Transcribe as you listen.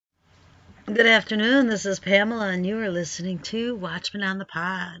Good afternoon. This is Pamela, and you are listening to Watchman on the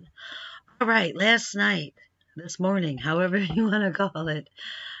Pod. All right, last night, this morning, however you want to call it,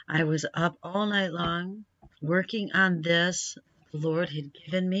 I was up all night long working on this the Lord had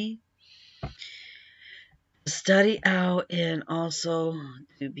given me to study out and also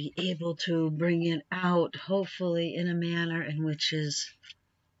to be able to bring it out, hopefully, in a manner in which is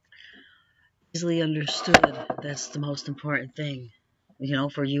easily understood. That's the most important thing,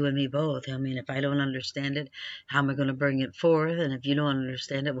 for you and me both. I mean, if I don't understand it, how am I going to bring it forth? And if you don't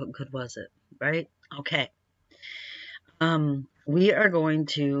understand it, what good was it? Right? Okay. We are going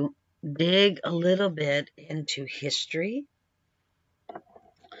to dig a little bit into history,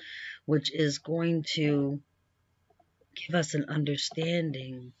 which is going to give us an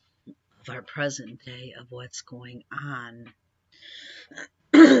understanding of our present day of what's going on.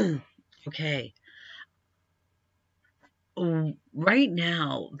 Okay. Right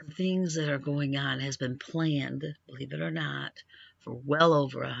now, the things that are going on has been planned, believe it or not, for well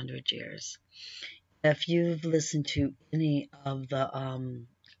over 100 years. If you've listened to any of the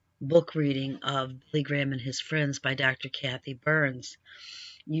book reading of Billy Graham and His Friends by Dr. Kathy Burns,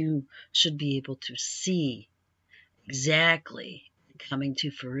 you should be able to see exactly coming to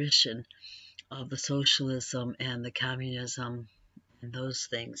fruition of the socialism and the communism and those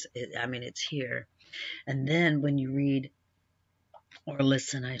things. It's here. And then when you read or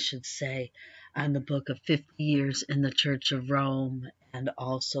listen, I should say, on the book of 50 Years in the Church of Rome and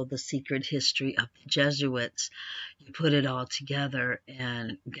also the secret history of the Jesuits. You put it all together,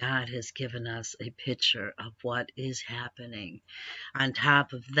 and God has given us a picture of what is happening. On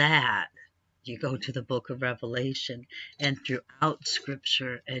top of that, you go to the book of Revelation and throughout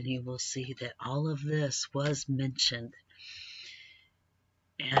Scripture, and you will see that all of this was mentioned.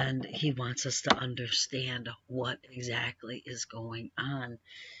 And he wants us to understand what exactly is going on.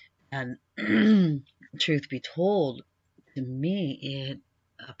 And truth be told, to me, it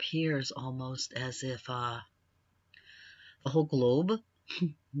appears almost as if the whole globe,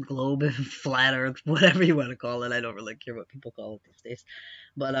 flat earth, whatever you want to call it, I don't really care what people call it these days,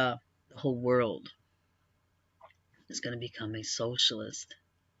 but the whole world is going to become a socialist,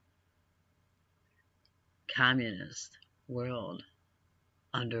 communist world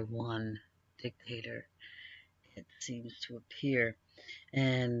under one dictator, it seems to appear.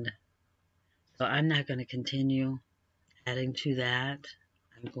 And so I'm not going to continue adding to that.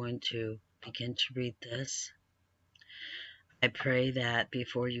 I'm going to begin to read this. I pray that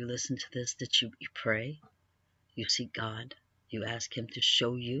before you listen to this, that you pray, you seek God, you ask Him to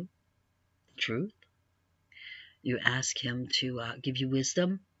show you the truth, you ask Him to give you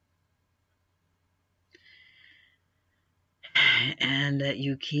wisdom, and that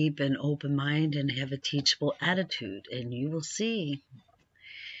you keep an open mind and have a teachable attitude, and you will see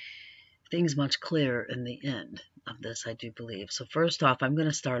things much clearer in the end of this, I do believe. So first off, I'm going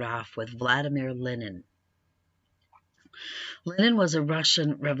to start off with Vladimir Lenin. Lenin was a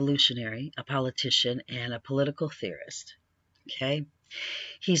Russian revolutionary, a politician, and a political theorist. Okay?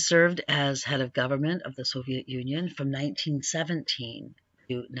 He served as head of government of the Soviet Union from 1917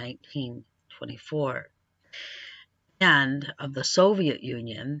 to 1924. And of the Soviet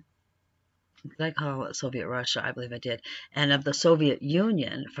Union, did I call it Soviet Russia? I believe I did. And of the Soviet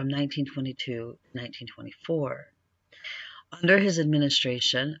Union from 1922 to 1924. Under his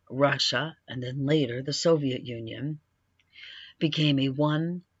administration, Russia, and then later the Soviet Union, became a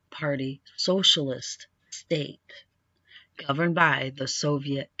one-party socialist state governed by the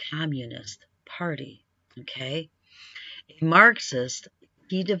Soviet Communist Party. Okay? A Marxist,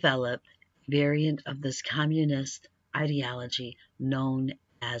 he developed a variant of this communist ideology known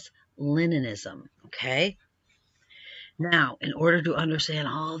as Leninism. Okay? Now, in order to understand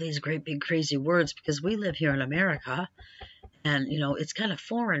all these great big crazy words, because we live here in America, and it's kind of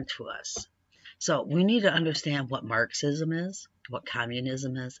foreign to us. So we need to understand what Marxism is, what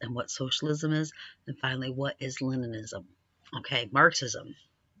communism is, and what socialism is, and finally, what is Leninism. Okay, Marxism.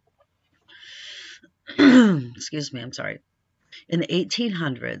 Excuse me, I'm sorry. In the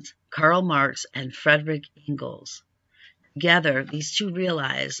 1800s, Karl Marx and Friedrich Engels, together, these two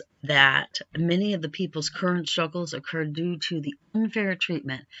realized that many of the people's current struggles occurred due to the unfair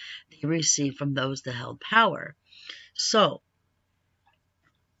treatment they received from those that held power. So,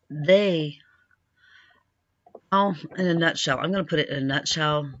 they, in a nutshell, I'm going to put it in a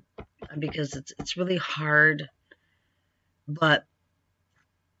nutshell because it's really hard, but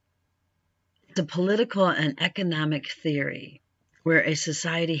it's a political and economic theory where a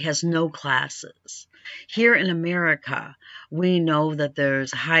society has no classes. Here in America, we know that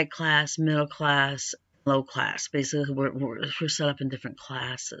there's high class, middle class, low class. Basically, we're set up in different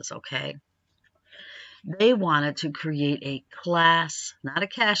classes, okay? They wanted to create a class, not a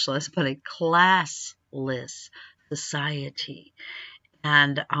cashless, but a classless society.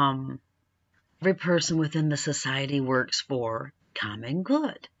 And every person within the society works for common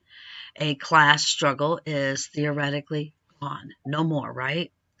good. A class struggle is theoretically gone. No more,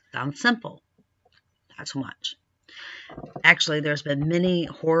 right? Sounds simple. Not so much. Actually, there's been many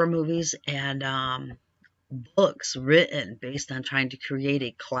horror movies and books written based on trying to create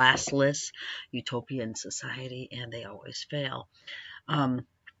a classless utopian society, and they always fail. Um,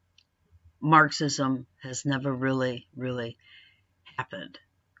 Marxism has never really happened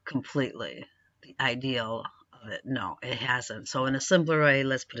completely. The ideal of it, no, it hasn't. So, in a simpler way,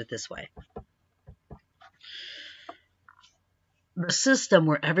 let's put it this way: the system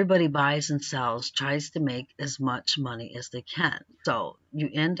where everybody buys and sells tries to make as much money as they can. So you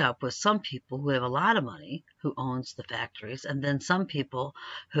end up with some people who have a lot of money who owns the factories, and then some people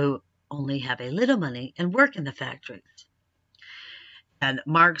who only have a little money and work in the factories. And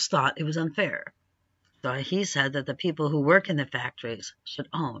Marx thought it was unfair. So he said that the people who work in the factories should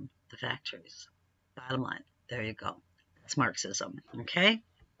own the factories. Bottom line, there you go. That's Marxism. Okay?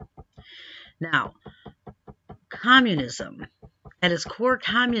 Now, communism. At its core,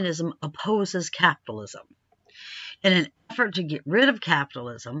 communism opposes capitalism. In an effort to get rid of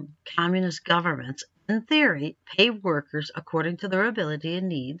capitalism, communist governments, in theory, pay workers according to their ability and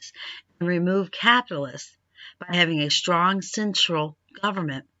needs and remove capitalists by having a strong central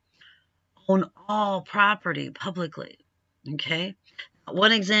government own all property publicly. Okay?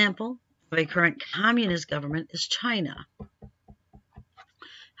 One example of a current communist government is China.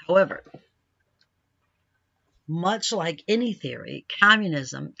 However, much like any theory,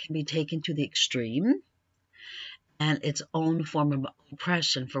 communism can be taken to the extreme and its own form of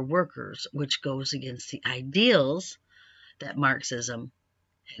oppression for workers, which goes against the ideals that Marxism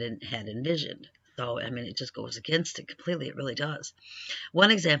had envisioned. So, I mean, it just goes against it completely. It really does.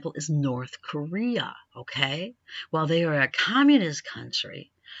 One example is North Korea, okay? While they are a communist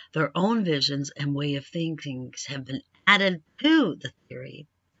country, their own visions and way of thinking have been added to the theory.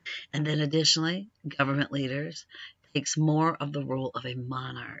 And then additionally, government leaders takes more of the role of a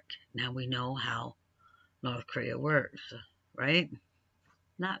monarch. Now we know how North Korea works, right?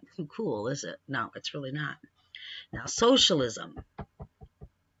 Not too cool, is it? No, it's really not. Now, socialism.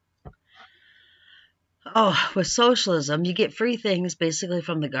 Oh, with socialism, you get free things basically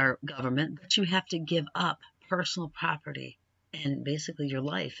from the government, but you have to give up personal property and basically your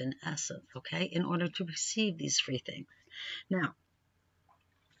life in essence, okay, in order to receive these free things. Now,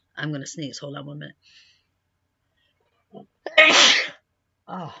 I'm going to sneeze. Hold on 1 minute.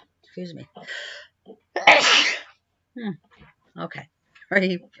 Oh, excuse me. Okay.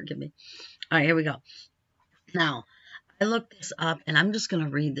 Forgive me. All right, here we go. Now, I looked this up, and I'm just going to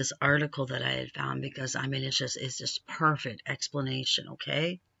read this article that I had found because, I mean, it's just perfect explanation,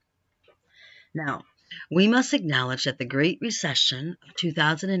 okay? Now, we must acknowledge that the Great Recession of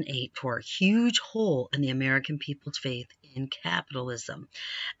 2008 tore a huge hole in the American people's faith in capitalism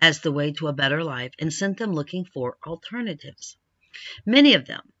as the way to a better life and sent them looking for alternatives. Many of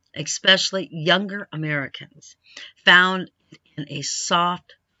them, especially younger Americans, found in a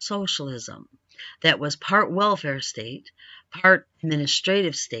soft socialism that was part welfare state, part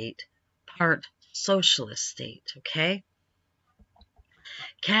administrative state, part socialist state, okay?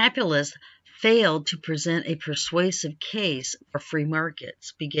 Capitalists failed to present a persuasive case for free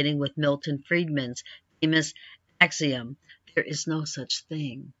markets, beginning with Milton Friedman's famous axiom, there is no such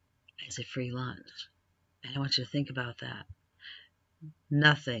thing as a free lunch. And I want you to think about that.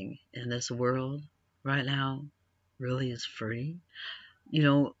 Nothing in this world right now really is free. You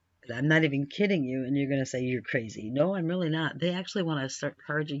know, I'm not even kidding you, and you're going to say you're crazy. No, I'm really not. They actually want to start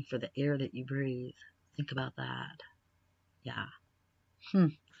charging for the air that you breathe. Think about that. Yeah.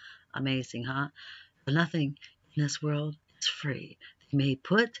 Amazing, huh? But nothing in this world is free. They may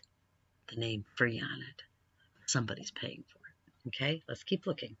put the name free on it. Somebody's paying for it. Okay, let's keep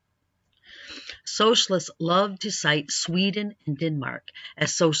looking. Socialists love to cite Sweden and Denmark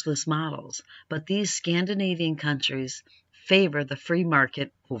as socialist models, but these Scandinavian countries favor the free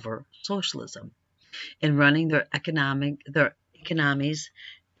market over socialism in running their economies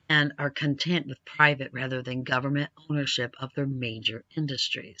and are content with private rather than government ownership of their major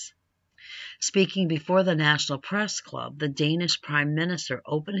industries. Speaking before the National Press Club, the Danish Prime Minister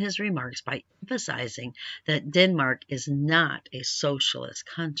opened his remarks by emphasizing that Denmark is not a socialist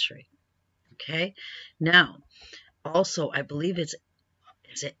country. Okay? Now, also, I believe is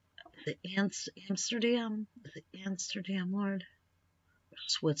it Amsterdam? Is it Amsterdam, Lord?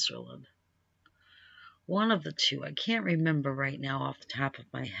 Switzerland. One of the two. I can't remember right now off the top of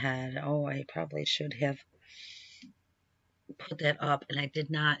my head. Oh, I probably should have put that up, and I did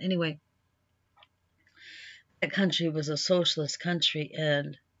not. Anyway, that country was a socialist country,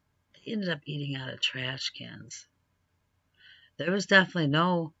 and they ended up eating out of trash cans. There was definitely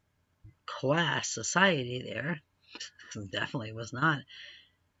no class society there. Definitely was not.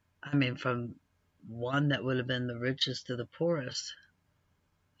 I mean, from one that would have been the richest to the poorest,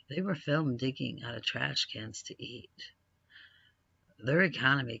 they were filmed digging out of trash cans to eat. Their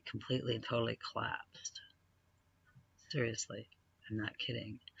economy completely and totally collapsed. Seriously, I'm not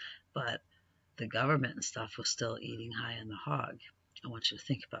kidding. But the government and stuff was still eating high on the hog. I want you to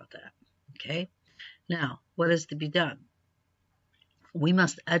think about that. Okay? Now, what is to be done? We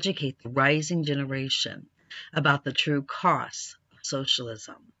must educate the rising generation about the true costs of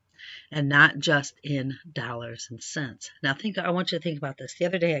socialism, and not just in dollars and cents. Now, I want you to think about this. The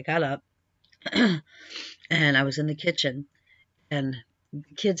other day I got up and I was in the kitchen, and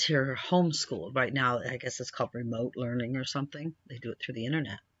kids here are homeschooled right now. I guess it's called remote learning or something. They do it through the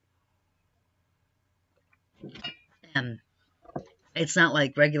internet. And it's not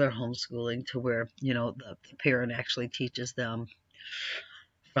like regular homeschooling to where, the parent actually teaches them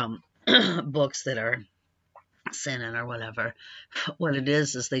from books that are sinning or whatever. What it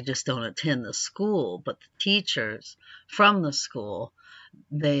is they just don't attend the school, but the teachers from the school,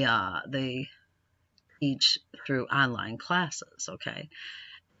 they teach through online classes, okay?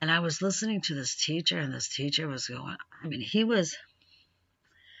 And I was listening to this teacher, and this teacher was going, he was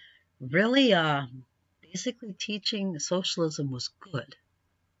really basically teaching socialism was good.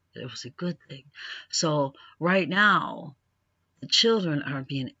 It was a good thing. So right now, the children are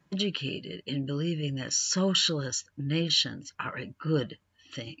being educated in believing that socialist nations are a good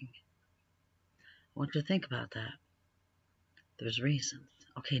thing. I want you to think about that. There's reasons.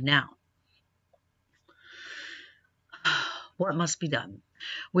 Okay, now, what must be done?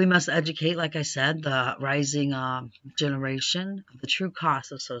 We must educate, like I said, the rising generation of the true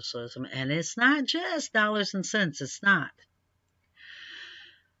cost of socialism. And it's not just dollars and cents. It's not.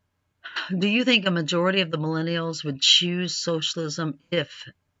 Do you think a majority of the millennials would choose socialism if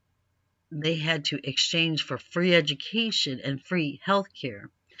they had to exchange for free education and free health care?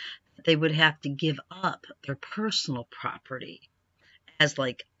 They would have to give up their personal property, as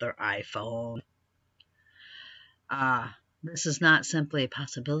like their iPhone. This is not simply a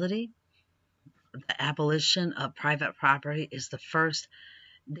possibility. The abolition of private property is the first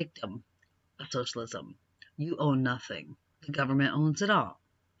dictum of socialism. You own nothing. The government owns it all,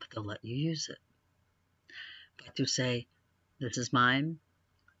 but they'll let you use it. But to say, this is mine,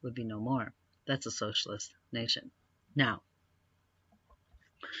 would be no more. That's a socialist nation. Now,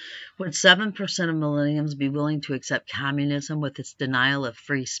 would 7% of millennials be willing to accept communism with its denial of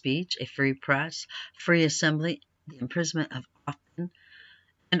free speech, a free press, free assembly, the imprisonment of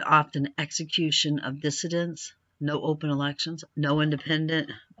often execution of dissidents, no open elections, no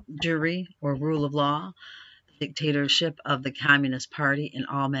independent jury or rule of law, dictatorship of the Communist Party in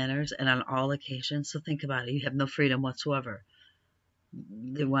all manners and on all occasions? So think about it. You have no freedom whatsoever.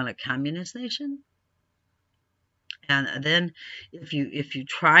 They want a communist nation? And then if you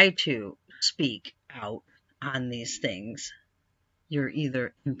try to speak out on these things, you're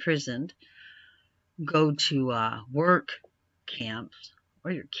either imprisoned, go to work camps,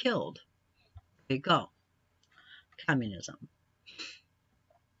 or you're killed. There you go. Communism.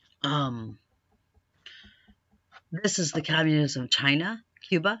 This is the communism of China,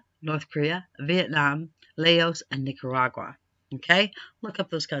 Cuba, North Korea, Vietnam, Laos, and Nicaragua. Okay? Look up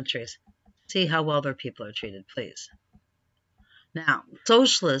those countries. See how well their people are treated, please. Now,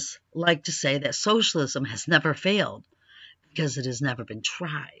 socialists like to say that socialism has never failed because it has never been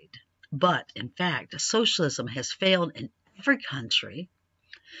tried. But, in fact, socialism has failed in every country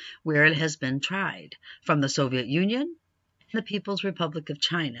where it has been tried, from the Soviet Union and the People's Republic of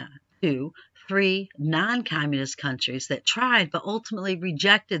China to 3 non-communist countries that tried but ultimately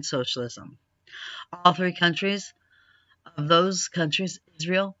rejected socialism. All 3 countries of those countries,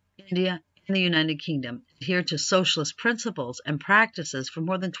 Israel, India, and the United Kingdom, adhere to socialist principles and practices for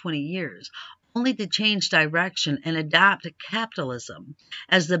more than 20 years, only to change direction and adopt capitalism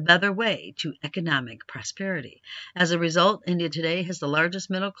as the better way to economic prosperity. As a result, India today has the largest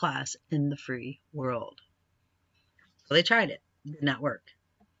middle class in the free world. So they tried it. It did not work.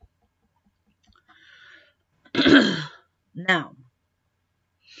 Now,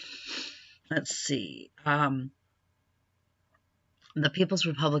 let's see. The People's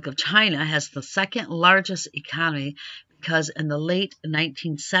Republic of China has the second largest economy because in the late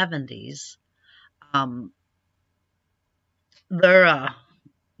 1970s, their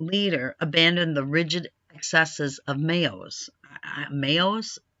leader abandoned the rigid excesses of Maoist,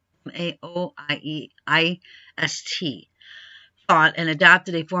 Maoist, thought and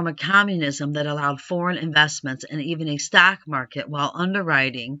adopted a form of communism that allowed foreign investments and even a stock market while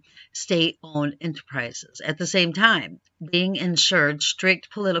underwriting state-owned enterprises. At the same time, being ensured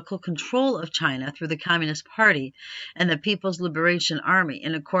strict political control of China through the Communist Party and the People's Liberation Army.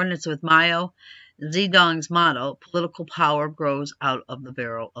 In accordance with Mao Zedong's motto, political power grows out of the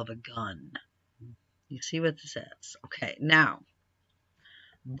barrel of a gun. You see what this is? Okay, now,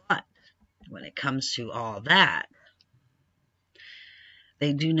 but when it comes to all that,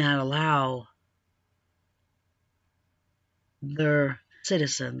 they do not allow their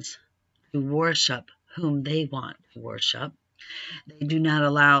citizens to worship whom they want to worship. They do not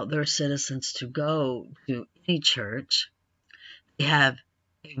allow their citizens to go to any church. They have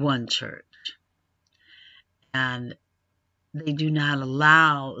one church. And they do not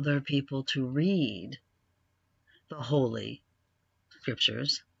allow their people to read the Holy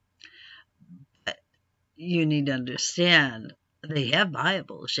Scriptures. But you need to understand, they have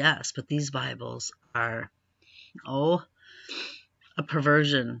Bibles, yes, but these Bibles are, a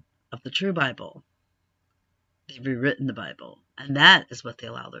perversion of the true Bible. They've rewritten the Bible, and that is what they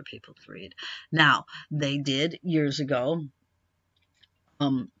allow their people to read. Now, they did, years ago,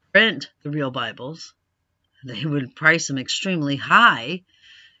 print the real Bibles. They would price them extremely high.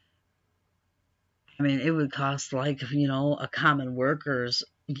 I mean, it would cost like, a common worker's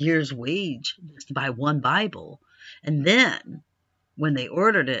year's wage just to buy one Bible. And then, when they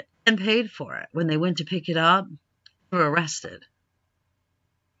ordered it and paid for it, when they went to pick it up, they were arrested.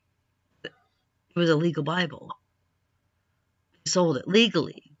 It was a legal Bible. They sold it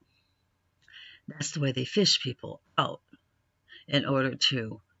legally. That's the way they fish people out in order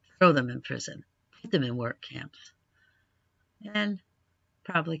to throw them in prison, put them in work camps, and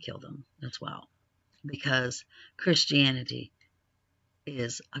probably kill them as well, because Christianity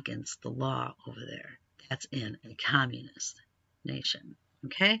is against the law over there. That's in a communist nation.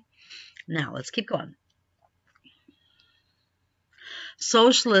 Okay? Now, let's keep going.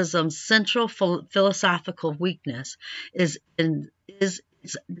 Socialism's central philosophical weakness is its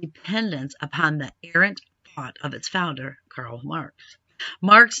dependence upon the errant thought of its founder, Karl Marx.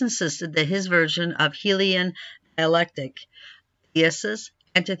 Marx insisted that his version of Hegelian dialectic, thesis,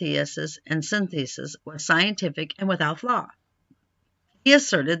 antithesis, and synthesis, was scientific and without flaw. He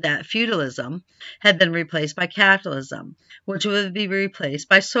asserted that feudalism had been replaced by capitalism, which would be replaced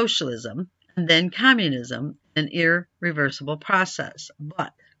by socialism, and then communism, an irreversible process.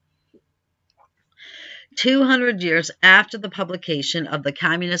 But 200 years after the publication of the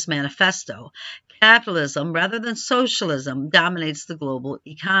Communist Manifesto, capitalism, rather than socialism, dominates the global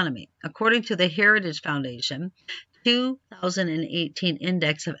economy. According to the Heritage Foundation 2018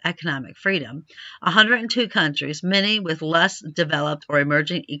 Index of Economic Freedom, 102 countries, many with less developed or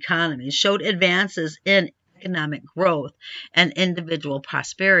emerging economies, showed advances in economic growth and individual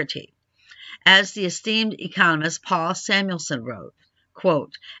prosperity. As the esteemed economist Paul Samuelson wrote,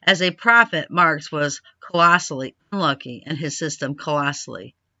 quote, as a prophet, Marx was colossally unlucky and his system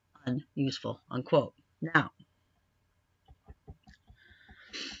colossally unuseful, unquote. Now,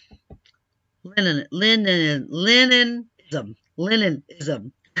 Leninism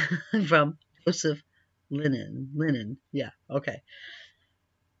from Joseph Lenin. Yeah, okay.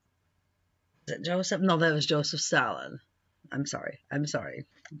 Is it Joseph? No, that was Joseph Stalin. I'm sorry.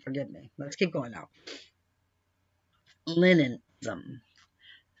 Forgive me. Let's keep going now. Leninism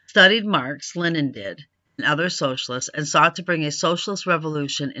studied Marx, Lenin did, and other socialists, and sought to bring a socialist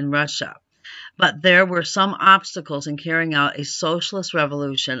revolution in Russia. But there were some obstacles in carrying out a socialist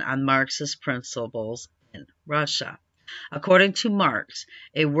revolution on Marxist principles in Russia. According to Marx,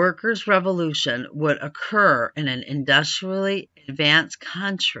 a workers' revolution would occur in an industrially advanced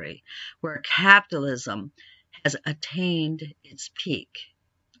country where capitalism has attained its peak,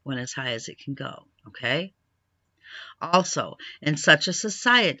 when as high as it can go, okay? Also, in such a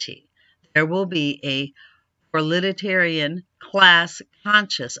society, there will be a proletarian class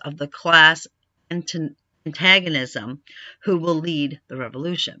conscious of the class antagonism who will lead the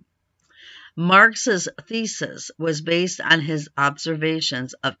revolution. Marx's thesis was based on his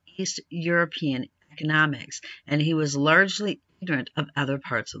observations of East European economics, and he was largely ignorant of other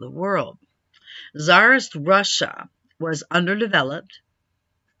parts of the world. Tsarist Russia was underdeveloped,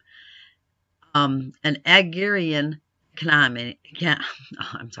 an agrarian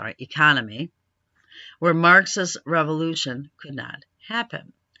economy, where Marx's revolution could not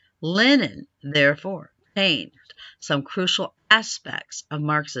happen. Lenin, therefore, changed some crucial aspects of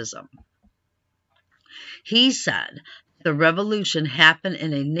Marxism. He said the revolution happened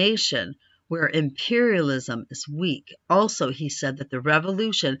in a nation where imperialism is weak. Also, he said that the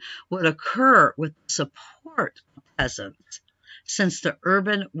revolution would occur with the support of peasants, since the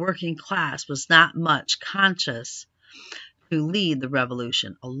urban working class was not much conscious to lead the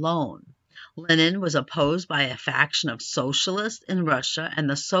revolution alone. Lenin was opposed by a faction of socialists in Russia, and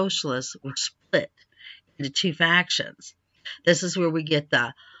the socialists were split into two factions. This is where we get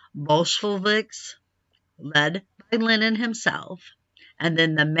the Bolsheviks, led by Lenin himself, and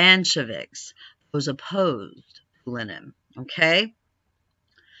then the Mensheviks, those opposed to Lenin. Okay?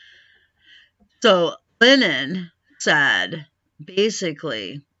 So Lenin said,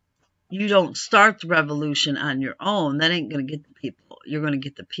 basically, you don't start the revolution on your own. That ain't going to get the people. You're going to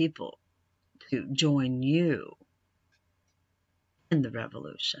get the people to join you in the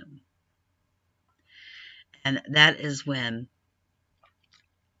revolution. And that is when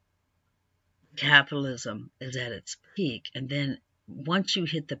capitalism is at its peak. And then once you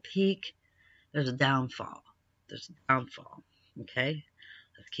hit the peak, there's a downfall. There's a downfall. Okay?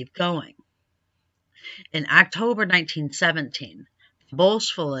 Let's keep going. In October 1917,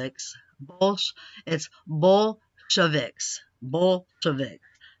 Bolsheviks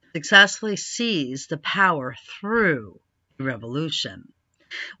successfully seized the power through the revolution.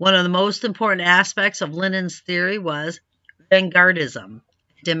 One of the most important aspects of Lenin's theory was vanguardism,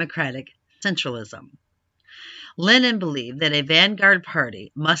 democratic centralism. Lenin believed that a vanguard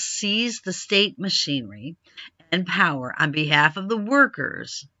party must seize the state machinery and power on behalf of the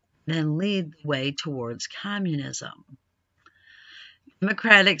workers, then lead the way towards communism.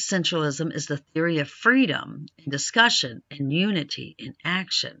 Democratic centralism is the theory of freedom in discussion and unity in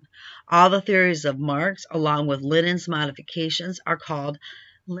action. All the theories of Marx, along with Lenin's modifications, are called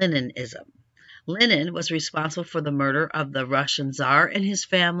Leninism. Lenin was responsible for the murder of the Russian Tsar and his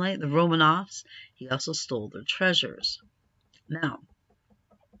family, the Romanovs. He also stole their treasures. Now,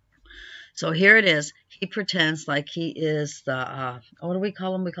 so here it is. He pretends like he is the, what do we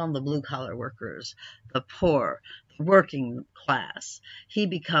call them? We call them the blue-collar workers, the poor, the working class. He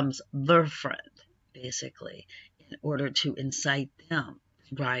becomes their friend, basically, in order to incite them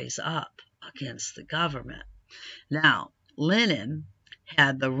to rise up against the government. Now, Lenin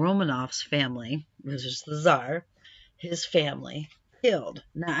had the Romanovs family, which is the Tsar, his family, killed.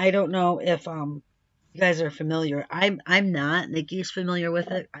 Now, I don't know if you guys are familiar. I'm not. Nikki's familiar with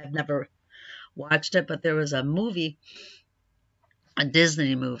it. I've never watched it, but there was a movie, a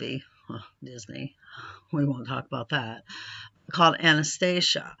Disney movie, Disney, we won't talk about that, called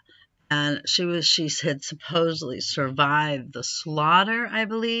Anastasia. And she had supposedly survived the slaughter, I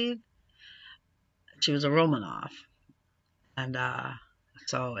believe. She was a Romanov. And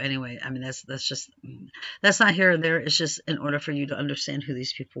so anyway, I mean, that's not here or there. It's just in order for you to understand who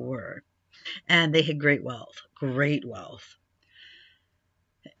these people were. And they had great wealth.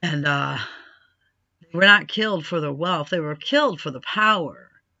 And they were not killed for their wealth. They were killed for the power.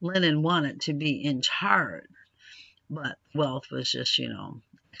 Lenin wanted to be in charge. But wealth was just,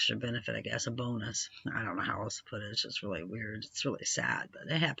 extra benefit, I guess, a bonus. I don't know how else to put it. It's just really weird. It's really sad, but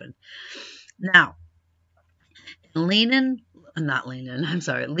it happened. Now, Leon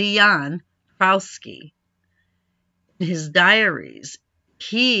Trotsky, in his diaries,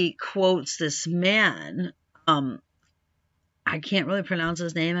 he quotes this man, I can't really pronounce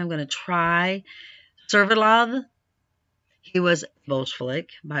his name. I'm going to try. Servilov. He was Bolshevik,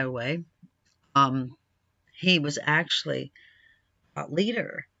 by the way. He was actually a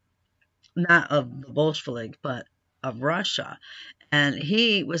leader, not of the Bolshevik, but of Russia. And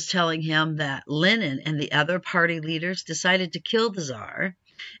he was telling him that Lenin and the other party leaders decided to kill the Tsar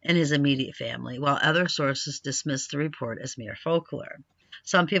and his immediate family, while other sources dismissed the report as mere folklore.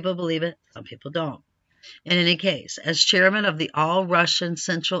 Some people believe it, some people don't. In any case, as chairman of the All-Russian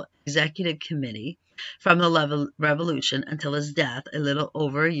Central Executive Committee from the revolution until his death a little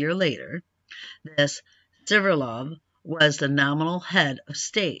over a year later, this Servilov was the nominal head of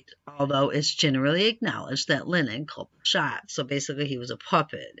state, although it's generally acknowledged that Lenin called the shots. So basically he was a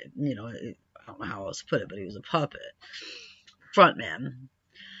puppet. I don't know how else to put it, but he was a puppet. Frontman.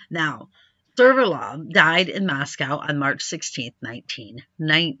 Now, Servilov died in Moscow on March 16,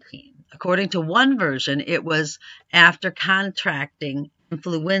 1919. According to one version, it was after contracting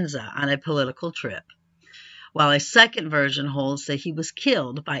influenza on a political trip, while a second version holds that he was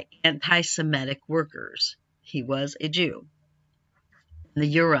killed by anti-Semitic workers. He was a Jew in the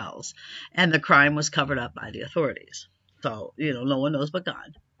Urals, and the crime was covered up by the authorities. So, no one knows but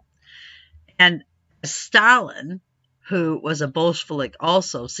God. And Stalin, who was a Bolshevik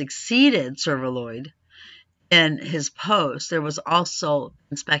also, succeeded Servilov in his post, there was also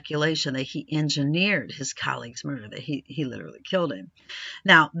speculation that he engineered his colleague's murder, that he literally killed him.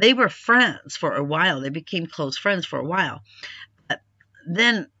 Now, they were friends for a while. They became close friends for a while. But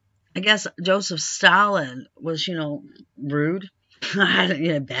then, I guess Joseph Stalin was, rude.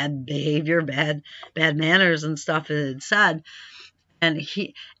 Bad behavior, bad manners and stuff, it had said.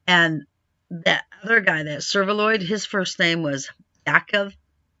 And that other guy, that Servaloid, his first name was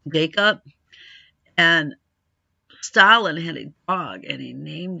Jacob. And Stalin had a dog, and he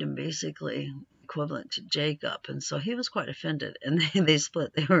named him basically equivalent to Jacob. And so he was quite offended, and they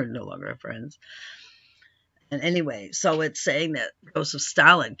split. They were no longer friends. And anyway, so it's saying that Joseph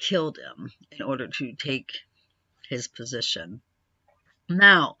Stalin killed him in order to take his position.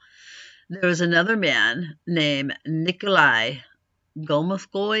 Now, there was another man named Nikolai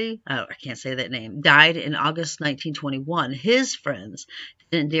Gomulkoy, I can't say that name, died in August 1921. His friends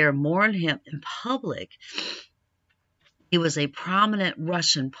didn't dare mourn him in public. He was a prominent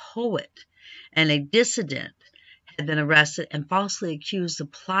Russian poet and a dissident, had been arrested and falsely accused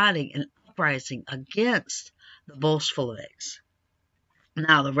of plotting an uprising against the Bolsheviks.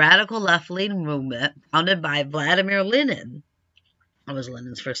 Now, the radical left-leaning movement, founded by Vladimir Lenin, that was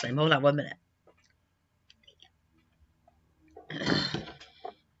Lenin's first name. Hold on 1 minute.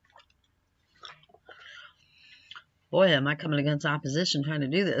 Boy, am I coming against opposition trying to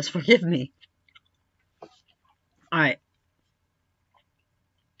do this. Forgive me. All right.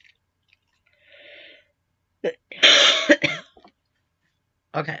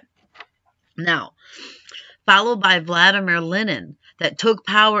 Okay. Now, followed by Vladimir Lenin, that took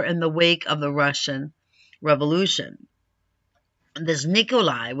power in the wake of the Russian Revolution. This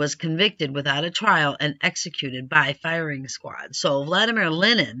Nikolai was convicted without a trial and executed by firing squad. So Vladimir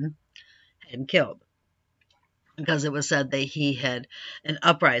Lenin had him killed because it was said that he had an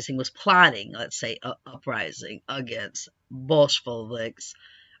uprising, was plotting, let's say, an uprising against Bolsheviks,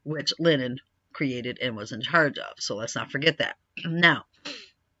 which Lenin created and was in charge of. So let's not forget that. Now,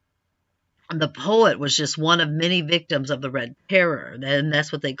 the poet was just one of many victims of the Red Terror, and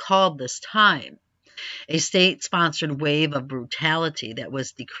that's what they called this time. A state-sponsored wave of brutality that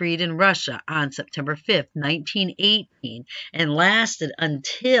was decreed in Russia on September 5th, 1918, and lasted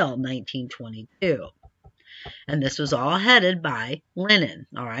until 1922. And this was all headed by Lenin,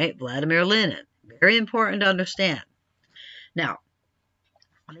 all right, Vladimir Lenin. Very important to understand. Now,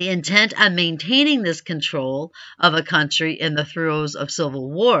 the intent on maintaining this control of a country in the throes of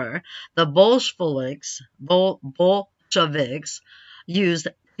civil war, the Bolsheviks used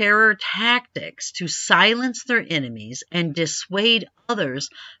terror tactics to silence their enemies and dissuade others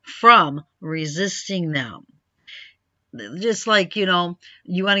from resisting them. Just like, you want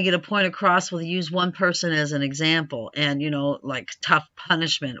to get a point across, well, use one person as an example and, like tough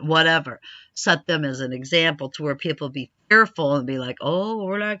punishment, whatever. Set them as an example to where people be fearful and be like, oh,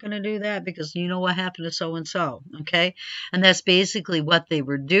 we're not going to do that because you know what happened to so-and-so, okay? And that's basically what they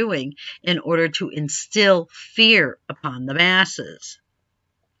were doing in order to instill fear upon the masses.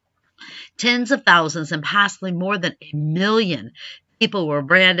 Tens of thousands and possibly more than 1 million people were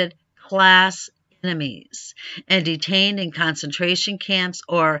branded class enemies and detained in concentration camps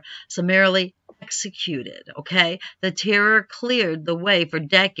or summarily executed, okay? The terror cleared the way for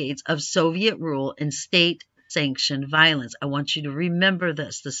decades of Soviet rule and state-sanctioned violence. I want you to remember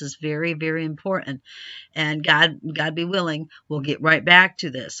this. This is very, very important. And God be willing, we'll get right back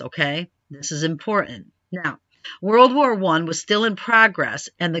to this, okay? This is important. Now, World War I was still in progress,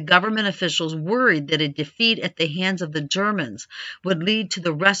 and the government officials worried that a defeat at the hands of the Germans would lead to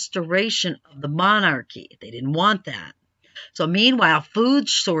the restoration of the monarchy. They didn't want that. So meanwhile, food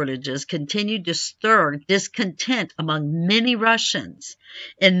shortages continued to stir discontent among many Russians.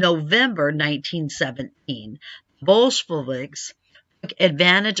 In November 1917, Bolsheviks took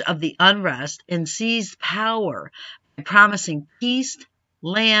advantage of the unrest and seized power by promising peace,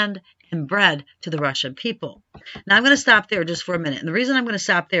 land, and bread to the Russian people. Now, I'm going to stop there just for a minute. And the reason I'm going to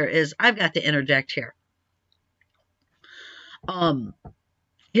stop there is I've got to interject here.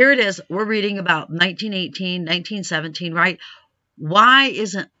 Here it is. We're reading about 1918, 1917, right? Why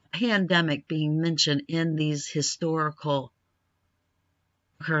isn't pandemic being mentioned in these historical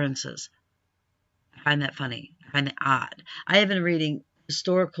occurrences? I find that funny. I find that odd. I have been reading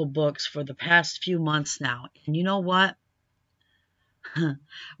historical books for the past few months now. And you know what?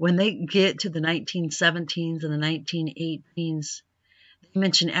 When they get to the 1917s and the 1918s, they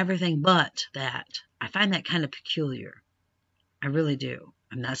mention everything but that. I find that kind of peculiar. I really do.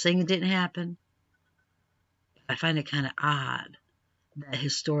 I'm not saying it didn't happen. I find it kind of odd that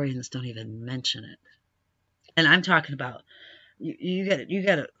historians don't even mention it. And I'm talking about you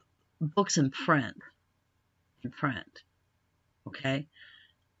got books in print. in print, okay?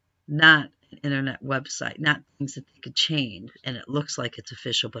 Not an internet website, not things that they could change, and it looks like it's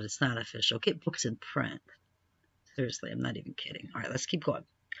official, but it's not official. Get books in print. Seriously, I'm not even kidding. All right, let's keep going.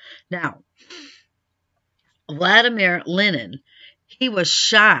 Now, Vladimir Lenin, he was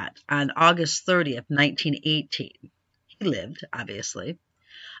shot on August 30th, 1918. He lived, obviously.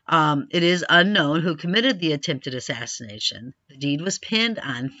 It is unknown who committed the attempted assassination. The deed was pinned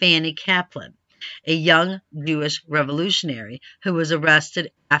on Fanny Kaplan, a young Jewish revolutionary who was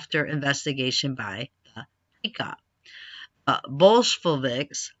arrested after investigation by the PIKA,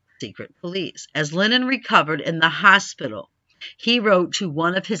 Bolsheviks' secret police. As Lenin recovered in the hospital, he wrote to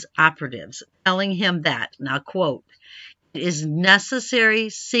one of his operatives, telling him that, now quote, "It is necessary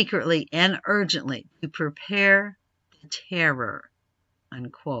secretly and urgently to prepare the terror,"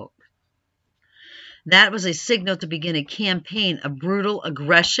 unquote. That was a signal to begin a campaign of brutal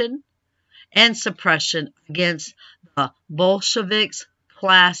aggression and suppression against the Bolsheviks'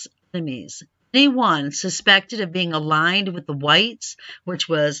 class enemies. Anyone suspected of being aligned with the whites, which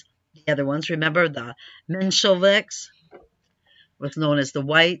was the other ones, remember the Mensheviks was known as the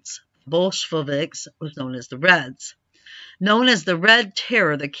whites, Bolsheviks was known as the reds. Known as the Red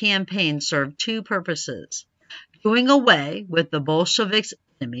Terror, the campaign served two purposes: doing away with the Bolsheviks'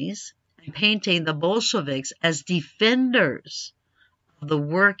 enemies and painting the Bolsheviks as defenders of the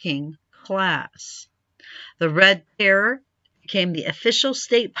working class. The Red Terror became the official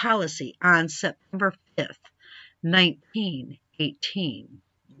state policy on September 5th, 1918.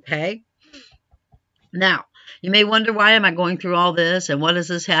 Okay? Now, you may wonder, why am I going through all this, and what does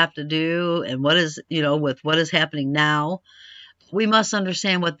this have to do, and what is, with what is happening now? We must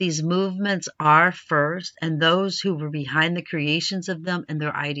understand what these movements are first, and those who were behind the creations of them and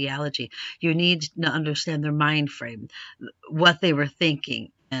their ideology. You need to understand their mind frame, what they were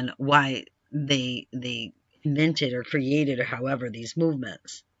thinking, and why they invented or created, or however, these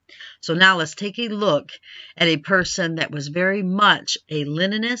movements. So now let's take a look at a person that was very much a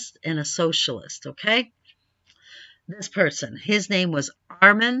Leninist and a socialist, okay? This person, his name was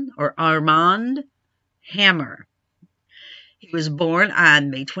Armand Hammer. He was born on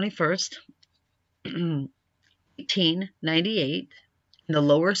May 21st, 1898, in the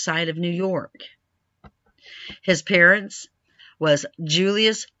Lower Side of New York. His parents was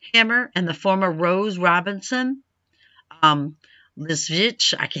Julius Hammer and the former Rose Robinson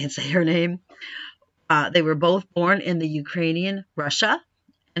Lisvich, I can't say her name. They were both born in the Ukrainian Russia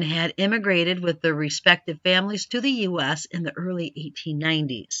and had immigrated with their respective families to the U.S. in the early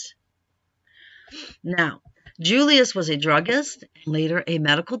 1890s. Now, Julius was a druggist and later a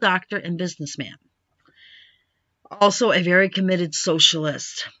medical doctor and businessman. Also a very committed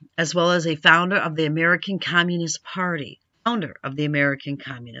socialist, as well as a founder of the American Communist Party.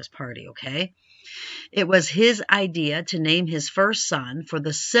 Okay? It was his idea to name his first son for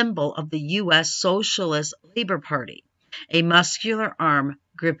the symbol of the U.S. Socialist Labor Party, a muscular arm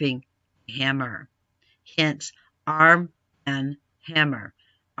gripping a hammer. Hence, arm and hammer.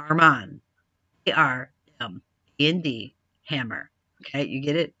 Armand. A-R-M-A-N-D. Hammer. Okay, you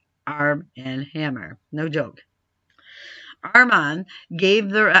get it? Arm and hammer. No joke. Armand gave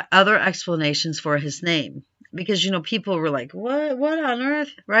the other explanations for his name, because, people were like, what on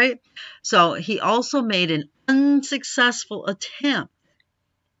earth, right? So he also made an unsuccessful attempt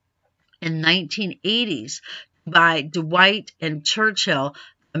in 1980s by Dwight and Churchill,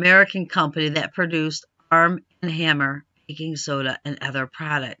 American company that produced Arm & Hammer baking soda and other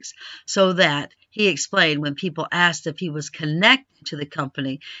products. So that, he explained, when people asked if he was connected to the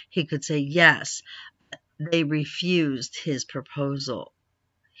company, he could say yes. They refused his proposal.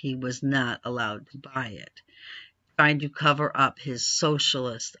 He was not allowed to buy it, trying to cover up his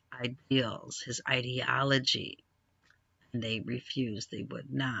socialist ideals, his ideology. And they refused. They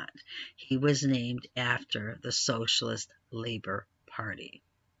would not. He was named after the Socialist Labor Party.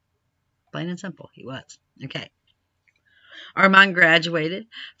 Plain and simple, he was. Okay. Armand graduated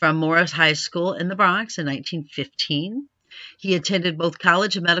from Morris High School in the Bronx in 1915. He attended both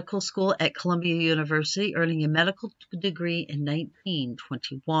college and medical school at Columbia University, earning a medical degree in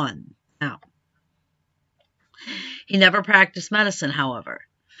 1921. Now, he never practiced medicine, however.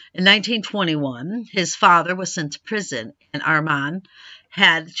 In 1921, his father was sent to prison, and Armand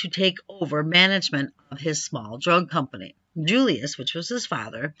had to take over management of his small drug company. Julius, which was his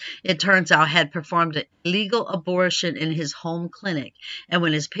father, it turns out, had performed an illegal abortion in his home clinic, and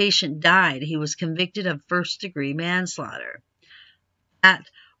when his patient died, he was convicted of first-degree manslaughter. That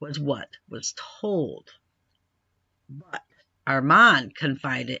was what was told. But Armand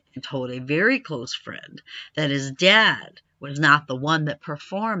confided and told a very close friend that his dad was not the one that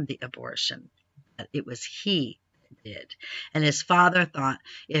performed the abortion, that it was he that did. And his father thought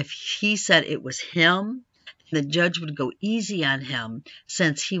if he said it was him, the judge would go easy on him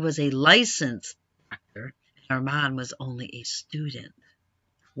since he was a licensed doctor and Armand was only a student.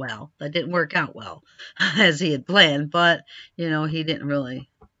 Well, that didn't work out well as he had planned, but, he didn't really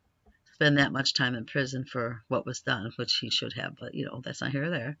spend that much time in prison for what was done, which he should have, but, that's not here or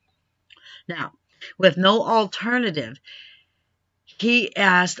there. Now, with no alternative, he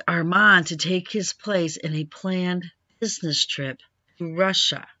asked Armand to take his place in a planned business trip to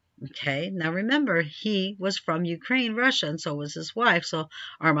Russia. Okay, now remember, he was from Ukraine, Russia, and so was his wife. So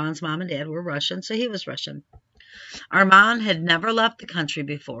Armand's mom and dad were Russian, so he was Russian. Armand had never left the country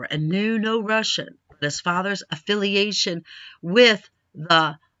before and knew no Russian, but his father's affiliation with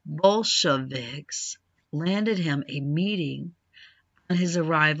the Bolsheviks landed him a meeting on his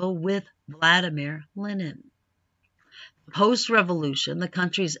arrival with Vladimir Lenin. Post-revolution, the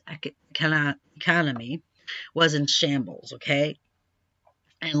country's economy was in shambles, okay?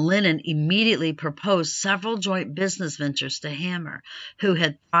 And Lenin immediately proposed several joint business ventures to Hammer, who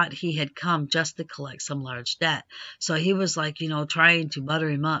had thought he had come just to collect some large debt. So he was like, trying to butter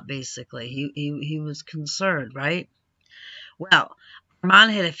him up, basically. He was concerned, right? Well,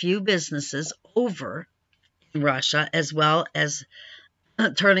 Armand had a few businesses over in Russia, as well as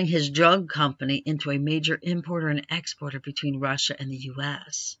turning his drug company into a major importer and exporter between Russia and the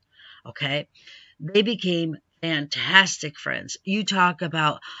U.S. Okay? They became fantastic friends. You talk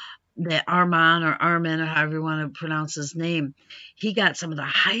about that Armand or Armin or however you want to pronounce his name. He got some of the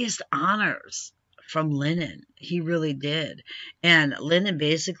highest honors from Lenin. He really did. And Lenin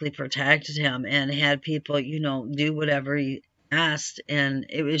basically protected him and had people, do whatever he asked. And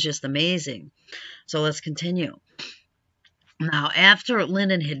it was just amazing. So let's continue. Now, after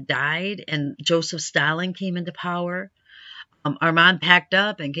Lenin had died and Joseph Stalin came into power, Armand packed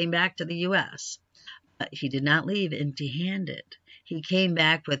up and came back to the U.S. But he did not leave empty-handed. He came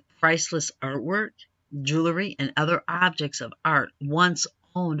back with priceless artwork, jewelry, and other objects of art once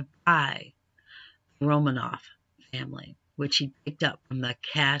owned by the Romanov family, which he picked up from the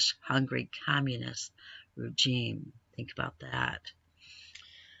cash-hungry communist regime. Think about that.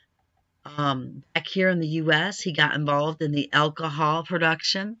 Back here in the U.S., he got involved in the alcohol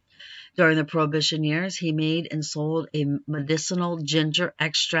production. During the Prohibition years, he made and sold a medicinal ginger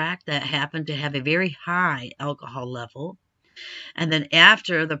extract that happened to have a very high alcohol level. And then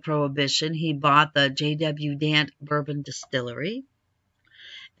after the Prohibition, he bought the J.W. Dant Bourbon Distillery.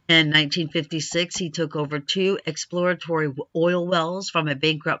 In 1956, he took over 2 exploratory oil wells from a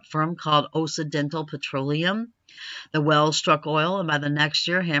bankrupt firm called Occidental Petroleum. The wells struck oil, and by the next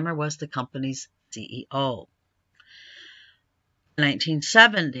year, Hammer was the company's CEO. In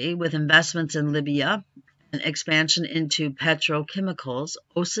 1970, with investments in Libya and expansion into petrochemicals,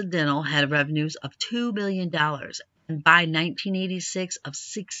 Occidental had revenues of $2 billion, and by 1986 of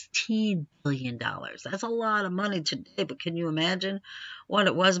 $16 billion. That's a lot of money today, but can you imagine what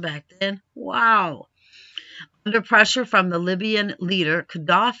it was back then? Wow. Under pressure from the Libyan leader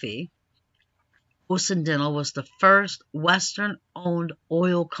Gaddafi, Occidental was the first Western-owned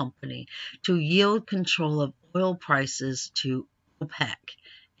oil company to yield control of oil prices to OPEC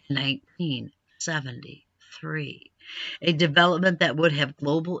in 1973, a development that would have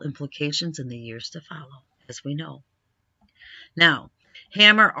global implications in the years to follow, as we know. Now,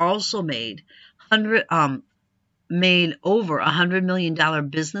 Hammer also made over $100 million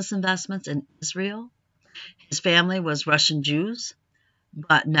business investments in Israel. His family was Russian Jews,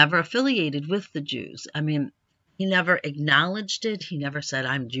 but never affiliated with the Jews. I mean, he never acknowledged it. He never said,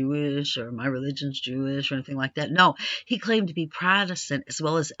 I'm Jewish or my religion's Jewish or anything like that. No, he claimed to be Protestant as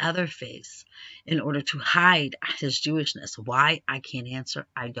well as other faiths in order to hide his Jewishness. Why? I can't answer.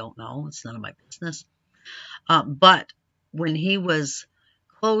 I don't know. It's none of my business. But when he was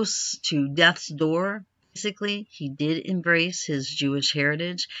close to death's door, basically, he did embrace his Jewish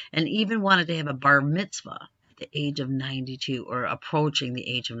heritage and even wanted to have a bar mitzvah at the age of 92, or approaching the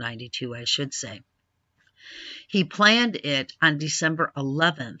age of 92, I should say. He planned it on December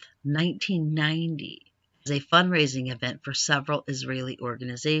 11th, 1990, as a fundraising event for several Israeli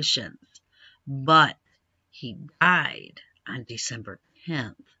organizations. But he died on December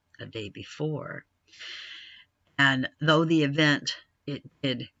 10th, a day before. And though the event, it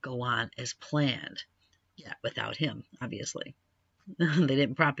did go on as planned. Yeah, without him, obviously. They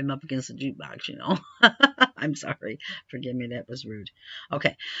didn't prop him up against the jukebox, I'm sorry. Forgive me, that was rude.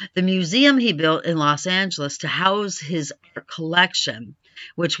 Okay. The museum he built in Los Angeles to house his art collection,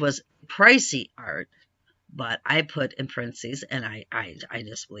 which was pricey art, but I put in parentheses, and I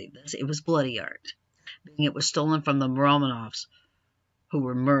just believe this, it was bloody art, being it was stolen from the Romanovs who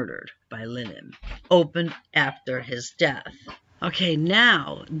were murdered by Lenin, opened after his death. Okay,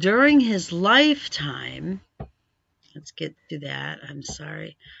 now, during his lifetime, let's get to that. I'm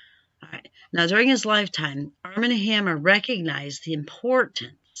sorry. All right. Now, during his lifetime, Armand Hammer recognized the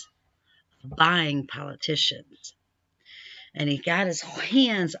importance of buying politicians. And he got his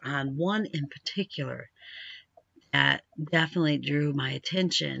hands on one in particular that definitely drew my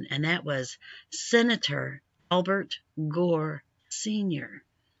attention, and that was Senator Albert Gore Sr.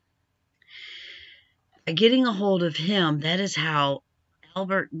 By getting a hold of him, that is how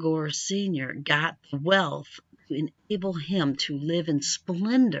Albert Gore Sr. got the wealth to enable him to live in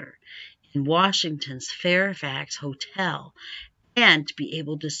splendor in Washington's Fairfax Hotel and to be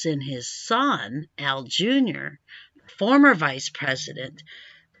able to send his son, Al Jr., the former vice president,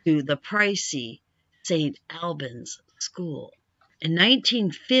 to the pricey St. Albans School. In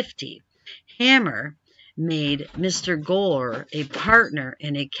 1950, Hammer made Mr. Gore a partner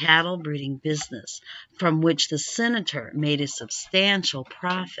in a cattle breeding business from which the senator made a substantial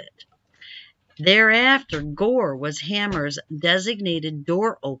profit. Thereafter, Gore was Hammer's designated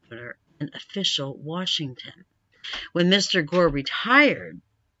door opener in official Washington. When Mr. Gore retired,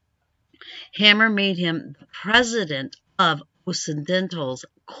 Hammer made him the president of Occidental's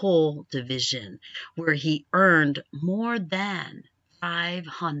coal division, where he earned more than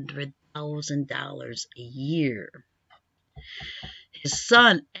 $500,000 a year. His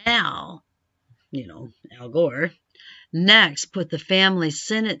son, Al Gore, next put the family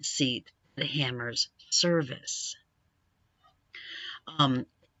Senate seat at Hammer's service. At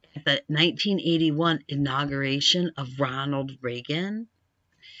the 1981 inauguration of Ronald Reagan,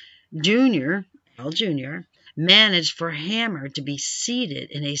 Al Jr., managed for Hammer to be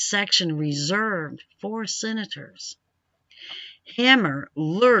seated in a section reserved for senators. Hammer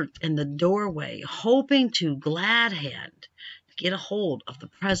lurked in the doorway, hoping to glad hand get a hold of the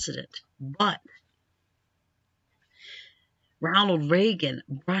president, but Ronald Reagan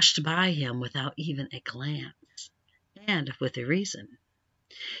brushed by him without even a glance, and with a reason.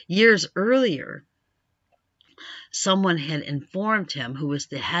 Years earlier, someone had informed him, who was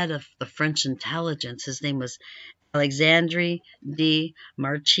the head of the French intelligence, his name was Alexandre de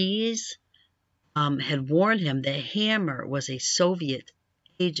Marchis, had warned him that Hammer was a Soviet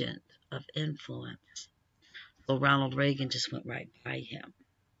agent of influence. So Ronald Reagan just went right by him.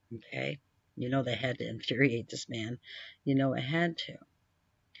 Okay? They had to infuriate this man. It had to.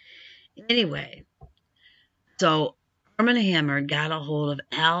 Anyway, so Armand Hammer got a hold of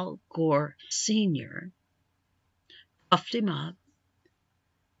Al Gore Sr., puffed him up,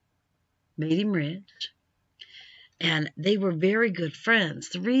 made him rich, and they were very good friends.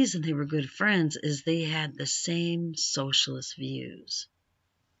 The reason they were good friends is they had the same socialist views,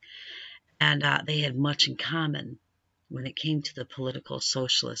 and they had much in common when it came to the political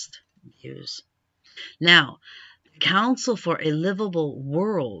socialist views. Now, the Council for a Livable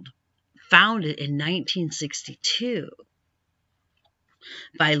World, founded in 1962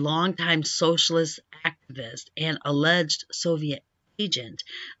 by longtime socialist activist and alleged Soviet agent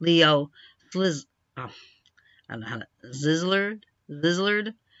Leo Szilard,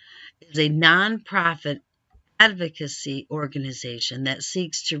 is a non-profit advocacy organization that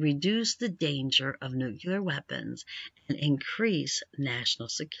seeks to reduce the danger of nuclear weapons and increase national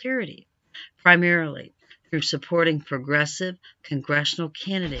security, primarily through supporting progressive congressional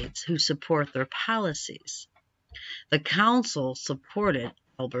candidates who support their policies. The council supported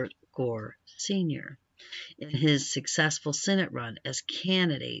Albert Gore Sr. in his successful Senate run as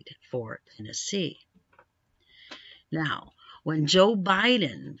candidate for Tennessee. Now, when Joe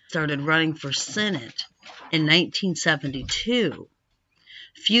Biden started running for Senate in 1972,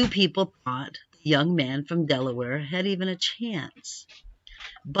 few people thought the young man from Delaware had even a chance.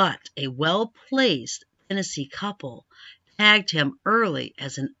 But a well-placed Tennessee couple tagged him early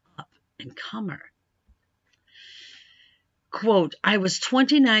as an up-and-comer. Quote, I was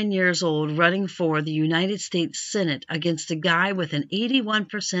 29 years old running for the United States Senate against a guy with an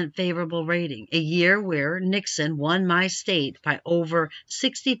 81% favorable rating, a year where Nixon won my state by over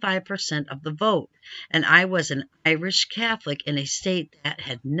 65% of the vote, and I was an Irish Catholic in a state that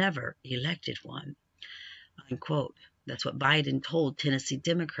had never elected one. Unquote. That's what Biden told Tennessee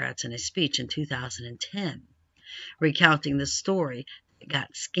Democrats in a speech in 2010, recounting the story that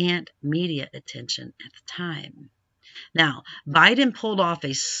got scant media attention at the time. Now, Biden pulled off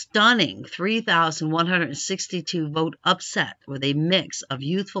a stunning 3,162 vote upset with a mix of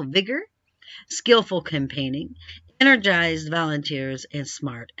youthful vigor, skillful campaigning, energized volunteers, and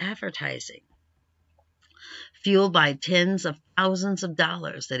smart advertising, fueled by tens of thousands of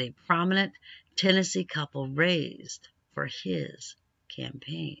dollars that a prominent Tennessee couple raised for his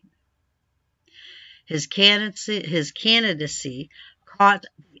campaign. His candidacy caught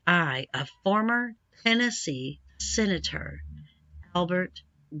the eye of former Tennessee Senator Albert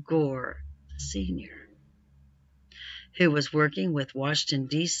Gore Sr., who was working with Washington,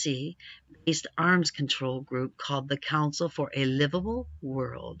 D.C. based arms control group called the Council for a Livable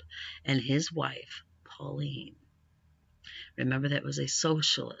World, and his wife, Pauline. Remember, that was a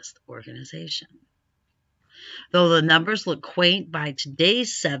socialist organization. Though the numbers look quaint by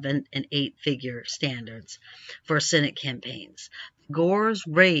today's 7- and 8-figure standards for Senate campaigns, Gore's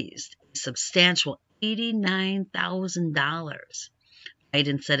raised a substantial $89,000,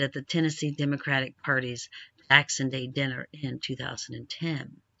 Biden said at the Tennessee Democratic Party's Jackson Day dinner in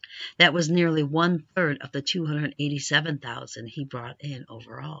 2010. That was nearly 1/3 of the $287,000 he brought in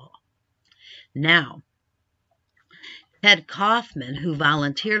overall. Now, Ted Kaufman, who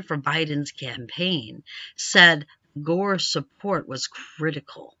volunteered for Biden's campaign, said Gore's support was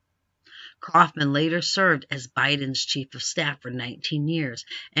critical. Kaufman later served as Biden's chief of staff for 19 years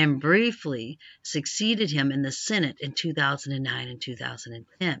and briefly succeeded him in the Senate in 2009 and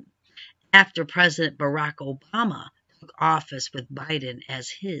 2010, after President Barack Obama took office with Biden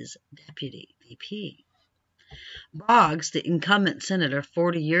as his deputy VP. Boggs, the incumbent senator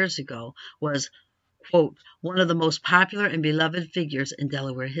 40 years ago, was, quote, one of the most popular and beloved figures in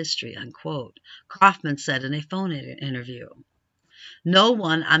Delaware history, unquote, Kaufman said in a phone interview. No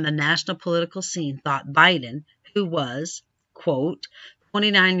one on the national political scene thought Biden, who was, quote,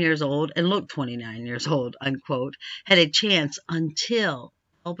 29 years old and looked 29 years old, unquote, had a chance until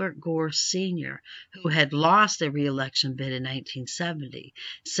Albert Gore Sr., who had lost a re-election bid in 1970,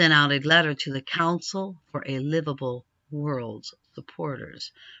 sent out a letter to the Council for a Livable World's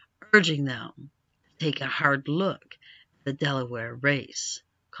supporters, urging them to take a hard look at the Delaware race,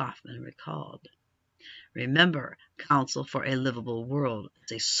 Kaufman recalled. Remember, Council for a Livable World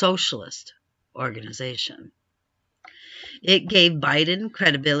is a socialist organization. It gave Biden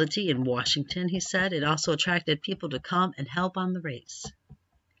credibility in Washington, he said. It also attracted people to come and help on the race.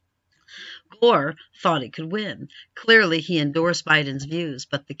 Gore thought he could win. Clearly, he endorsed Biden's views,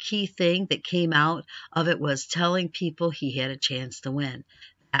 but the key thing that came out of it was telling people he had a chance to win.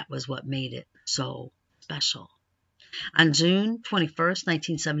 That was what made it so special. On June 21,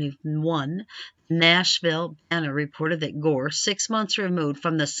 1971, the Nashville Banner reported that Gore, 6 months removed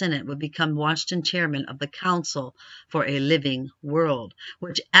from the Senate, would become Washington chairman of the Council for a Living World,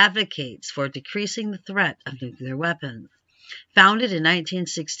 which advocates for decreasing the threat of nuclear weapons. Founded in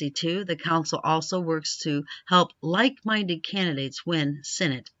 1962, the council also works to help like-minded candidates win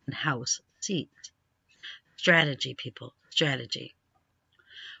Senate and House seats. Strategy, people, strategy.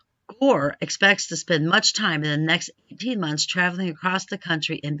 Gore expects to spend much time in the next 18 months traveling across the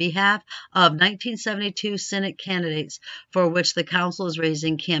country in behalf of 1972 Senate candidates for which the council is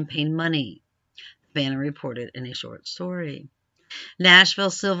raising campaign money, Banner reported in a short story.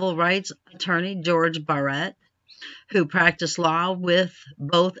 Nashville civil rights attorney George Barrett, who practiced law with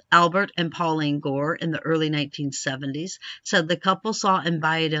both Albert and Pauline Gore in the early 1970s, said the couple saw in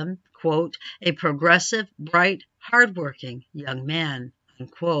Biden, quote, a progressive, bright, hardworking young man,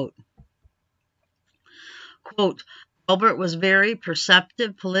 unquote. Quote, Albert was very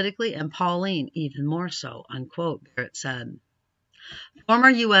perceptive politically and Pauline even more so, unquote, Barrett said. Former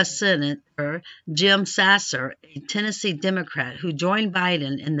U.S. Senator Jim Sasser, a Tennessee Democrat who joined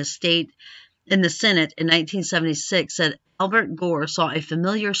Biden in the Senate in 1976, said Albert Gore saw a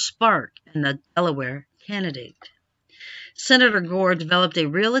familiar spark in the Delaware candidate. Senator Gore developed a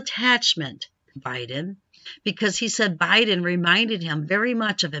real attachment to Biden because he said Biden reminded him very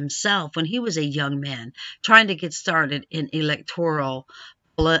much of himself when he was a young man trying to get started in electoral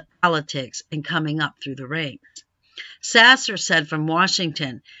politics and coming up through the ranks. Sasser said from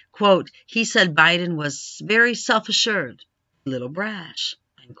Washington, quote, he said Biden was very self-assured, a little brash,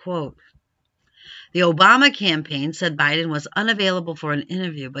 unquote. The Obama campaign said Biden was unavailable for an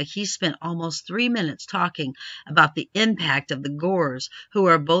interview, but he spent almost 3 minutes talking about the impact of the Gores, who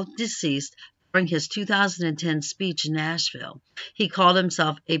are both deceased, during his 2010 speech in Nashville. He called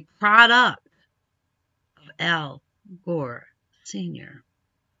himself a product of Al Gore Sr.,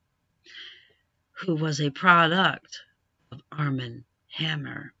 who was a product of Armand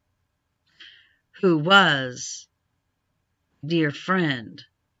Hammer, who was a dear friend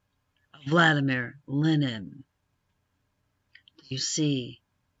of Vladimir Lenin. You see,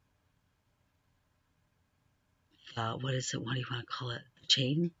 what is it? What do you want to call it? The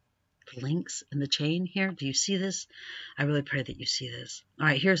chain? The links in the chain here? Do you see this? I really pray that you see this. All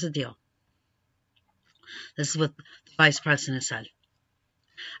right, here's the deal. This is what the vice president said.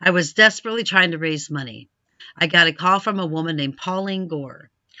 I was desperately trying to raise money. I got a call from a woman named Pauline Gore.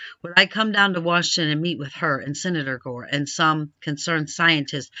 Would I come down to Washington and meet with her and Senator Gore and some concerned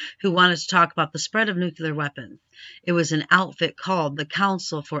scientists who wanted to talk about the spread of nuclear weapons? It was an outfit called the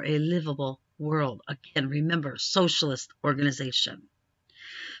Council for a Livable World. Again, remember, socialist organization.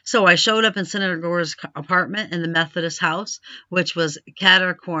 So I showed up in Senator Gore's apartment in the Methodist House, which was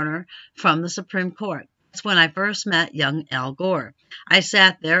catty corner from the Supreme Court. That's when I first met young Al Gore. I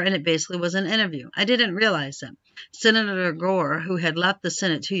sat there, and it basically was an interview. I didn't realize it. Senator Gore, who had left the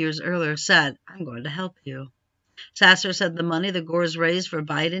Senate 2 years earlier, said, "I'm going to help you." Sasser said the money the Gores raised for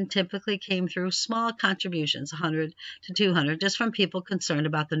Biden typically came through small contributions, 100 to 200, just from people concerned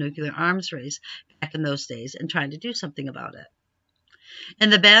about the nuclear arms race back in those days and trying to do something about it. In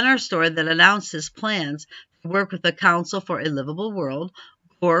the banner story that announced his plans to work with the Council for a Livable World,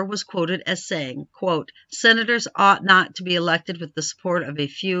 Gore was quoted as saying, quote, "Senators ought not to be elected with the support of a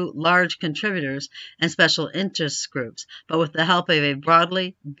few large contributors and special interest groups, but with the help of a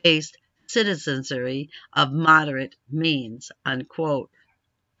broadly based citizenry of moderate means," unquote.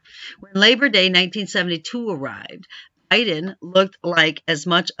 When Labor Day 1972 arrived, Biden looked like as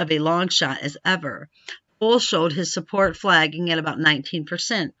much of a long shot as ever. Polls showed his support flagging at about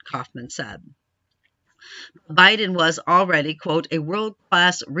 19%, Kaufman said. Biden was already, quote, "a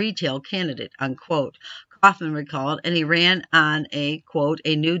world-class retail candidate," unquote, Kaufman recalled, and he ran on a, quote,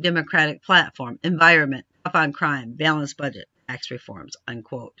 "a new Democratic platform, environment, tough on crime, balanced budget, tax reforms,"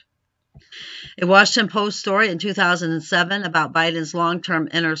 unquote. A Washington Post story in 2007 about Biden's long-term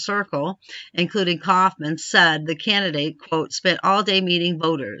inner circle, including Kaufman, said the candidate, quote, "spent all day meeting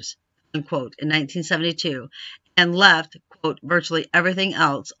voters," unquote, in 1972, and left, quote, "virtually everything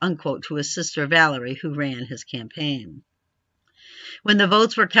else," unquote, to his sister Valerie, who ran his campaign. When the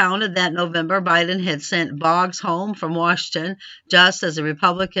votes were counted that November, Biden had sent Boggs home from Washington, just as the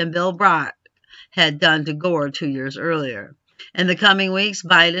Republican Bill Brock had done to Gore 2 years earlier. In the coming weeks,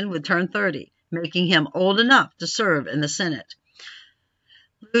 Biden would turn 30, making him old enough to serve in the Senate.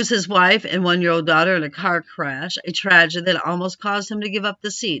 Lose his wife and 1-year-old daughter in a car crash, a tragedy that almost caused him to give up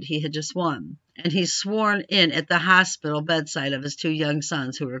the seat he had just won. And he's sworn in at the hospital bedside of his 2 young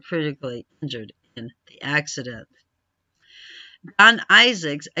sons who were critically injured in the accident. John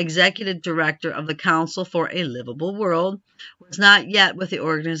Isaacs, executive director of the Council for a Livable World, was not yet with the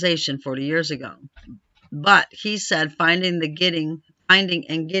organization 40 years ago. But he said finding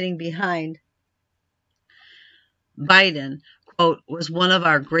and getting behind Biden, quote, was one of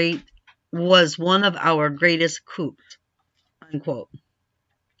our greatest coups, unquote.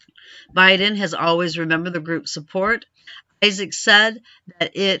 Biden has always remembered the group's support. Isaac said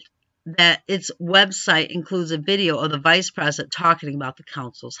that its website includes a video of the vice president talking about the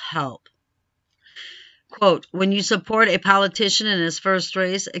council's help. Quote, "When you support a politician in his first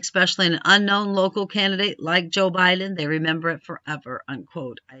race, especially an unknown local candidate like Joe Biden, they remember it forever,"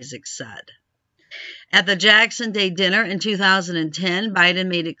 unquote, Isaac said. At the Jackson Day dinner in 2010, Biden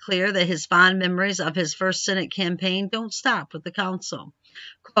made it clear that his fond memories of his first Senate campaign don't stop with the council.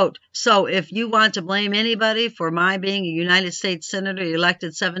 Quote, "So if you want to blame anybody for my being a United States Senator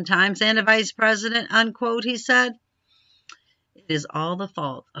elected 7 times and a vice president," unquote, he said, "it is all the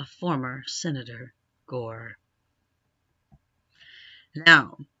fault of former Senator Gore."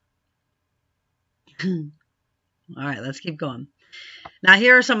 Now, all right, let's keep going. Now,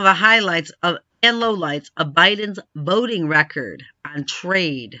 here are some of the highlights and lowlights of Biden's voting record on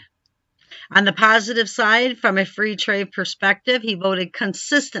trade. On the positive side, from a free trade perspective, he voted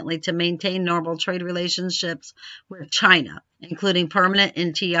consistently to maintain normal trade relationships with China, including permanent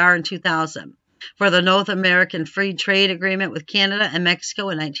NTR in 2000, for the North American Free Trade Agreement with Canada and Mexico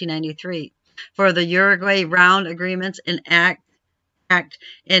in 1993, for the Uruguay Round Agreements in Act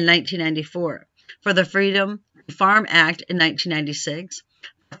in 1994, for the Freedom Farm Act in 1996,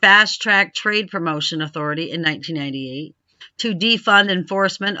 for Fast Track Trade Promotion Authority in 1998, to defund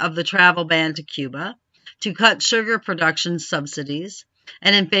enforcement of the travel ban to Cuba, to cut sugar production subsidies,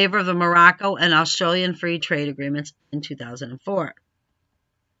 and in favor of the Morocco and Australian free trade agreements in 2004.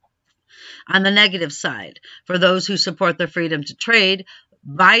 On the negative side, for those who support the freedom to trade,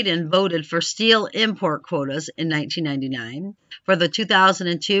 Biden voted for steel import quotas in 1999, for the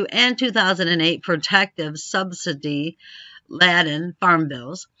 2002 and 2008 protective subsidy-laden farm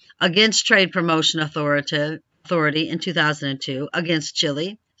bills, against Trade Promotion Authority in 2002, against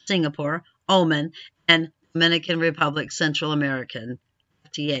Chile, Singapore, Oman, and Dominican Republic Central American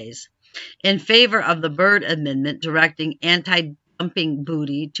FTAs, in favor of the Byrd Amendment directing anti-dumping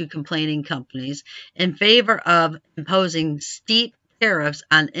duty to complaining companies, in favor of imposing steep tariffs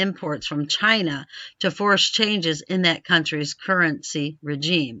on imports from China to force changes in that country's currency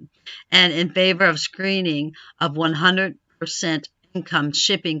regime, and in favor of screening of 100% income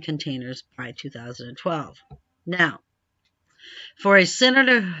shipping containers by 2012. Now, for a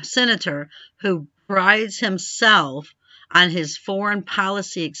senator who prides himself on his foreign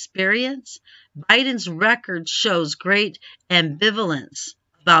policy experience, Biden's record shows great ambivalence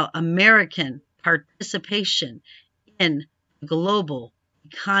about American participation in the global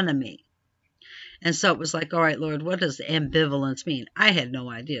economy. And so it was like, all right, Lord, what does ambivalence mean? I had no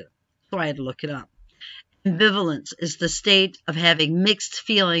idea, so I had to look it up. Ambivalence is the state of having mixed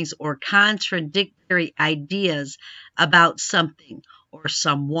feelings or contradictory ideas about something or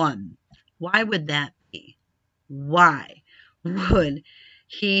someone. Why would that be? Why would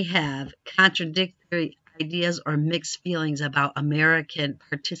he have contradictory ideas or mixed feelings about American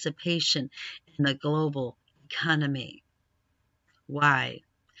participation in the global economy? Why?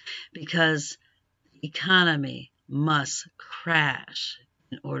 Because the economy must crash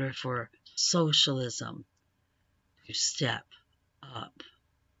in order for socialism to step up.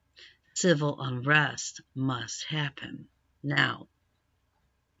 Civil unrest must happen. Now,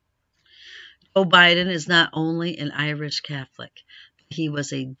 Joe Biden is not only an Irish Catholic, but he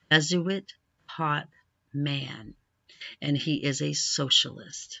was a Jesuit-taught man, and he is a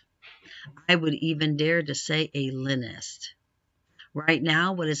socialist. I would even dare to say a Leninist. Right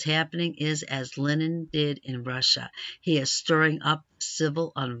now, what is happening is as Lenin did in Russia. He is stirring up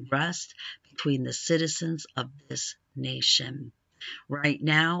civil unrest between the citizens of this nation. Right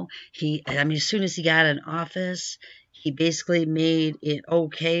now, as soon as he got in office, he basically made it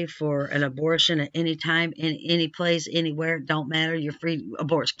okay for an abortion at any time, in any place, anywhere. Don't matter. You're free.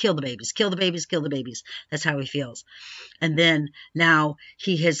 Abort. Kill the babies. Kill the babies. Kill the babies. That's how he feels. And then now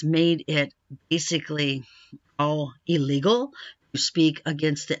he has made it basically all illegal to speak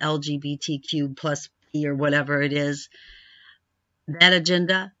against the LGBTQ plus P or whatever it is. That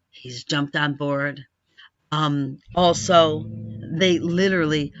agenda, he's jumped on board. Also, they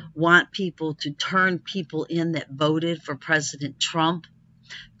literally want people to turn people in that voted for President Trump,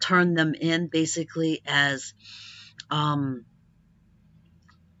 turn them in basically as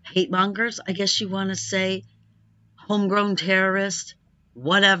hate mongers, I guess you want to say, homegrown terrorists,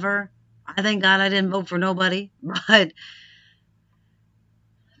 whatever. I thank God I didn't vote for nobody, but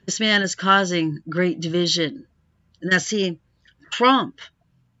this man is causing great division. Now, see, Trump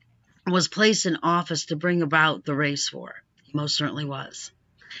was placed in office to bring about the race war. He most certainly was,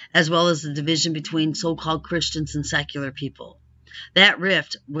 as well as the division between so-called Christians and secular people. That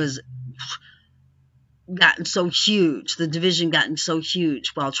rift was gotten so huge, the division gotten so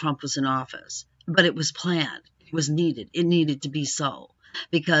huge while Trump was in office. But it was planned. It was needed. It needed to be so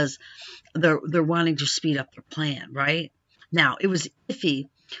because they're wanting to speed up their plan, right? Now, it was iffy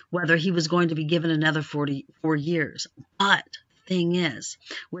whether he was going to be given another 44 years. But the thing is,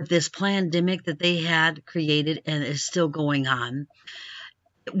 with this pandemic that they had created and is still going on,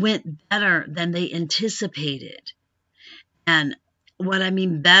 it went better than they anticipated. And what I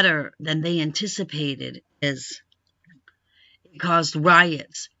mean better than they anticipated is it caused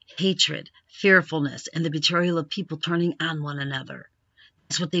riots, hatred, fearfulness, and the betrayal of people turning on one another.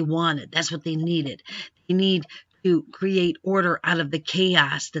 That's what they wanted. That's what they needed. They need to create order out of the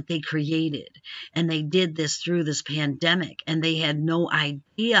chaos that they created. And they did this through this pandemic. And they had no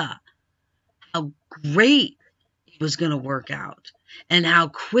idea how great it was going to work out and how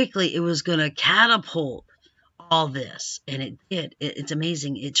quickly it was going to catapult all this. And it did. It's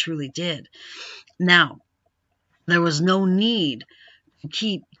amazing. It truly did. Now, there was no need to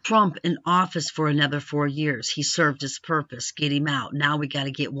keep Trump in office for another 4 years. He served his purpose. Get him out. Now we got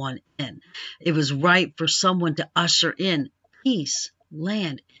to get one in. It was right for someone to usher in peace,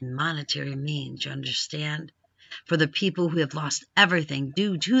 land, and monetary means. You understand? For the people who have lost everything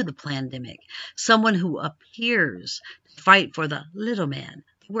due to the pandemic. Someone who appears to fight for the little man,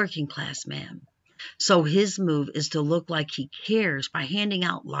 the working class man. So his move is to look like he cares by handing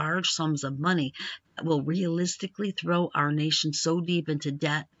out large sums of money that will realistically throw our nation so deep into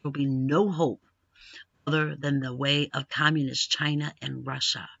debt there will be no hope other than the way of communist China and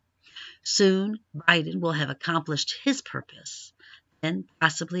Russia. Soon, Biden will have accomplished his purpose. Then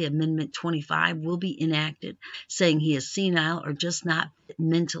possibly Amendment 25 will be enacted, saying he is senile or just not fit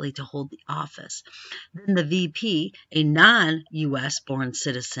mentally to hold the office. Then the VP, a non-U.S. born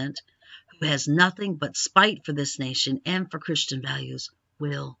citizen, who has nothing but spite for this nation and for Christian values,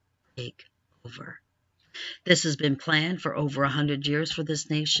 will take over. This has been planned for over 100 years for this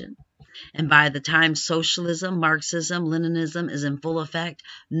nation. And by the time socialism, Marxism, Leninism is in full effect,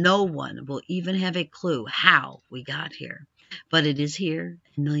 no one will even have a clue how we got here. But it is here,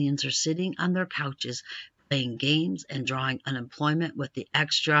 and millions are sitting on their couches playing games and drawing unemployment with the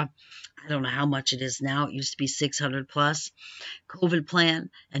extra, I don't know how much it is now. It used to be 600 plus COVID plan,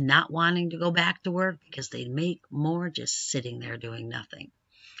 and not wanting to go back to work because they make more just sitting there doing nothing.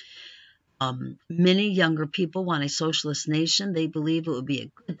 Many younger people want a socialist nation. They believe it would be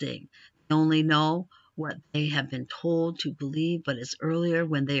a good thing. They only know what they have been told to believe, but it's earlier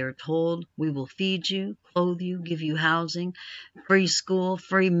when they are told, we will feed you, clothe you, give you housing, free school,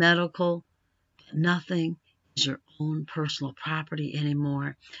 free medical. Nothing is your own personal property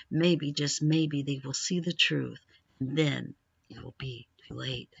anymore. Maybe, just maybe, they will see the truth, and then it will be too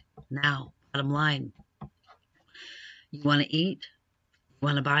late. Now, bottom line, you want to eat, you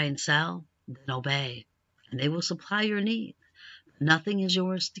want to buy and sell, then obey, and they will supply your needs. Nothing is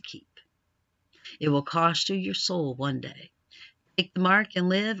yours to keep. It will cost you your soul one day. Take the mark and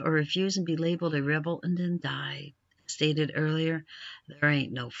live, or refuse and be labeled a rebel and then die. As stated earlier, there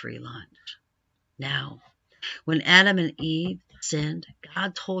ain't no free lunch. Now, when Adam and Eve sinned,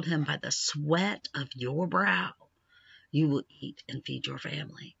 God told him, by the sweat of your brow, you will eat and feed your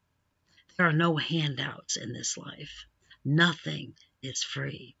family. There are no handouts in this life. Nothing is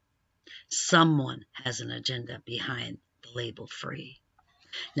free. Someone has an agenda behind the label free.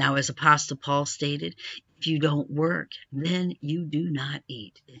 Now, as Apostle Paul stated, if you don't work, then you do not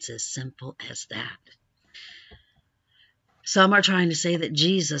eat. It's as simple as that. Some are trying to say that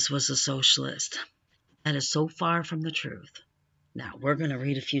Jesus was a socialist. That is so far from the truth. Now, we're going to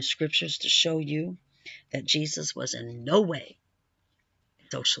read a few scriptures to show you that Jesus was in no way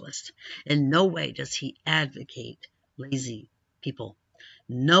a socialist. In no way does he advocate lazy people.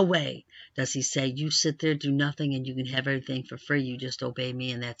 No way does he say, you sit there, do nothing, and you can have everything for free. You just obey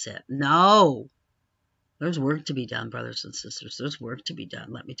me and that's it. No. There's work to be done, brothers and sisters. There's work to be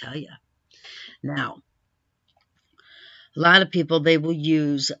done, let me tell you. Now, a lot of people, they will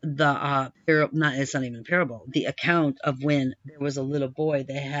use the it's not even a parable, the account of when there was a little boy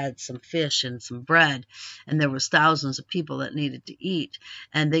that had some fish and some bread, and there was thousands of people that needed to eat,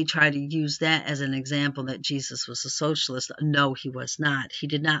 and they try to use that as an example that Jesus was a socialist. No, he was not. He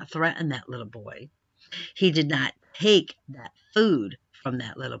did not threaten that little boy. He did not take that food from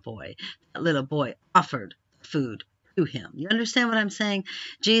that little boy. That little boy offered food to him. You understand what I'm saying?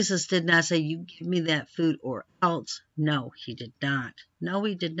 Jesus did not say, you give me that food or else. No, he did not. No,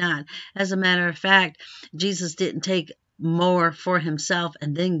 he did not. As a matter of fact, Jesus didn't take more for himself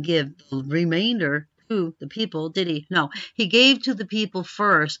and then give the remainder to the people, did he? No, he gave to the people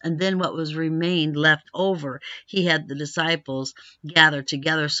first, and then what was remained left over, he had the disciples gather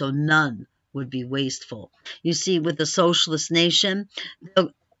together so none would be wasteful. You see, with the socialist nation,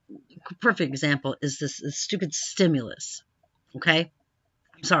 the perfect example is this stupid stimulus. Okay?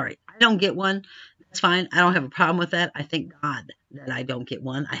 I'm sorry. I don't get one. That's fine. I don't have a problem with that. I thank God that I don't get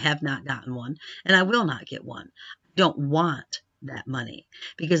one. I have not gotten one, and I will not get one. I don't want that money,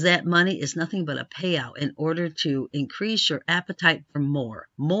 because that money is nothing but a payout in order to increase your appetite for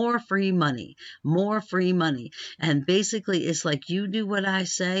more free money, more free money. And basically, it's like, you do what I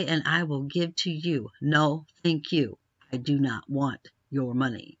say and I will give to you. No, thank you. I do not want your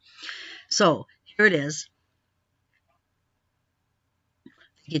money. So here it is.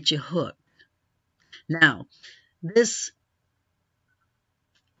 Get you hooked. Now, this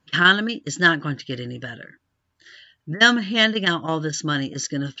economy is not going to get any better. Them handing out all this money is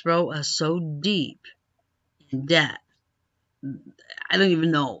going to throw us so deep in debt. I don't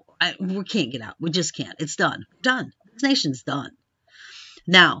even know. We can't get out. We just can't. It's done. Done. This nation's done.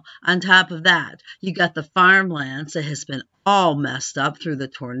 Now, on top of that, you got the farmlands that has been all messed up through the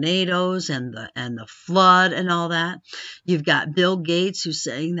tornadoes and the flood and all that. You've got Bill Gates, who's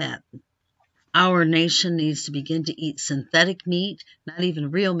saying that our nation needs to begin to eat synthetic meat, not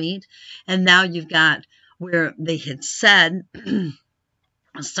even real meat. And now you've got where they had said,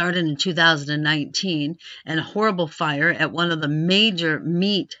 started in 2019, and a horrible fire at one of the major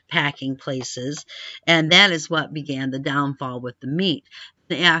meat packing places, and that is what began the downfall with the meat.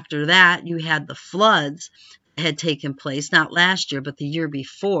 And after that, you had the floods that had taken place, not last year, but the year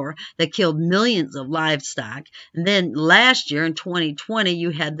before, that killed millions of livestock. And then last year, in 2020,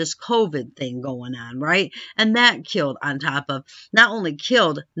 you had this COVID thing going on, right? And that killed, on top of, not only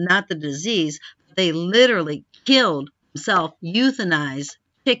killed, not the disease, but they literally killed themselves, euthanized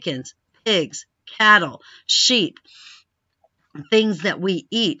chickens, pigs, cattle, sheep, things that we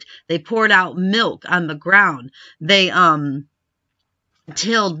eat. They poured out milk on the ground. They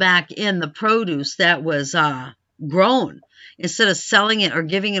tilled back in the produce that was grown. Instead of selling it or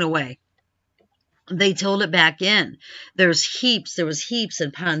giving it away, they tilled it back in. There was heaps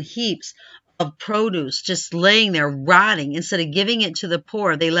upon heaps of produce just laying there rotting. Instead of giving it to the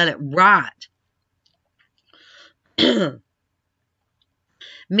poor, they let it rot.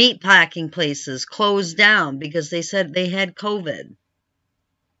 Meat packing places closed down because they said they had COVID.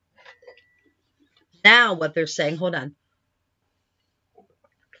 Now what they're saying, hold on.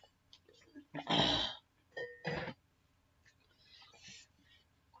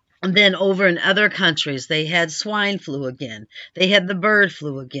 And then over in other countries, they had swine flu again. They had the bird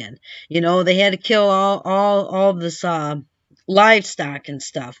flu again. You know, they had to kill all this livestock and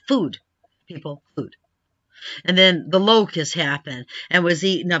stuff. Food, people, food. And then the locust happened and was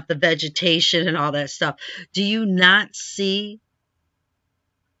eating up the vegetation and all that stuff. Do you not see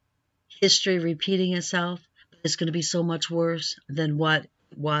history repeating itself? It's going to be so much worse than what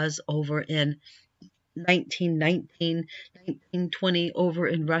was over in 1919, 1920 over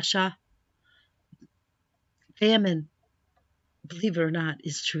in Russia. Famine, believe it or not,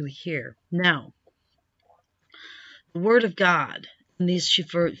 is truly here. Now, the Word of God in these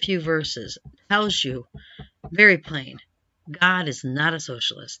few verses tells you very plain, God is not a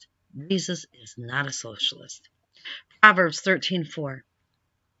socialist. Jesus is not a socialist. Proverbs 13:4.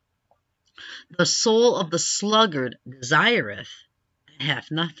 The soul of the sluggard desireth and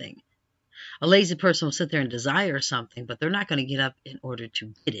hath nothing. A lazy person will sit there and desire something, but they're not going to get up in order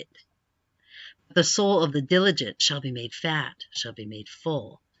to get it. The soul of the diligent shall be made fat, shall be made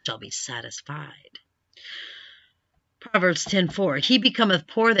full, shall be satisfied. Proverbs 10:4. He becometh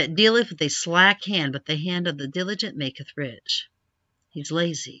poor that dealeth with a slack hand, but the hand of the diligent maketh rich. He's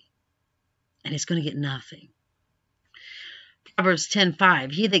lazy, and he's going to get nothing. Proverbs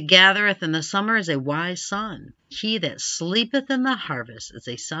 10:5. He that gathereth in the summer is a wise son. He that sleepeth in the harvest is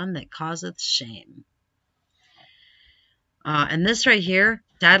a son that causeth shame. And this right here,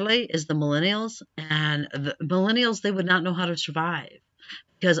 sadly, is the millennials. And the millennials, they would not know how to survive.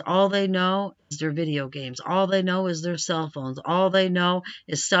 Because all they know is their video games. All they know is their cell phones. All they know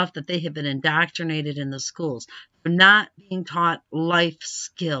is stuff that they have been indoctrinated in the schools. They're not being taught life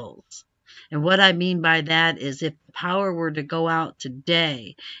skills. And what I mean by that is if the power were to go out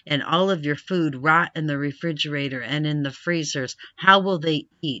today and all of your food rot in the refrigerator and in the freezers, how will they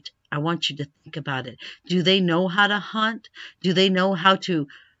eat? I want you to think about it. Do they know how to hunt? Do they know how to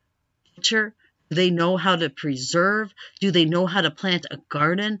butcher? Do they know how to preserve? Do they know how to plant a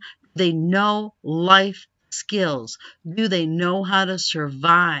garden? Do they know life skills? Do they know how to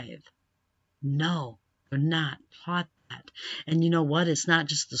survive? No, they're not taught that. And you know what? It's not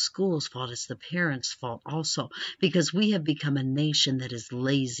just the school's fault, it's the parents' fault also, because we have become a nation that is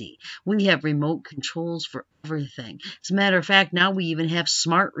lazy. We have remote controls for everything. As a matter of fact, now we even have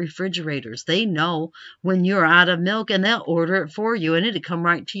smart refrigerators. They know when you're out of milk and they'll order it for you and it'll come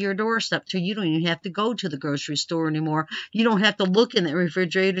right to your doorstep. So you don't even have to go to the grocery store anymore. You don't have to look in the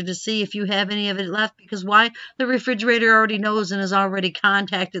refrigerator to see if you have any of it left, because why? The refrigerator already knows and has already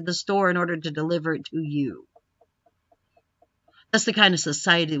contacted the store in order to deliver it to you. That's the kind of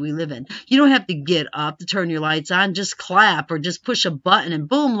society we live in. You don't have to get up to turn your lights on. Just clap or just push a button and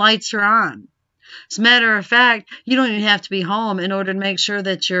boom, lights are on. As a matter of fact, you don't even have to be home in order to make sure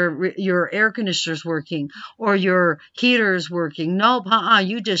that your air conditioner's working or your heater's working. Nope,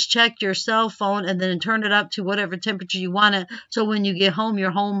 you just check your cell phone and then turn it up to whatever temperature you want it, so when you get home,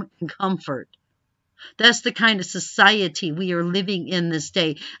 you're home in comfort. That's the kind of society we are living in this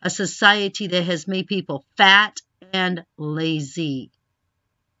day. A society that has made people fat and lazy.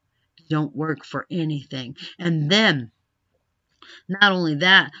 Don't work for anything. And then, not only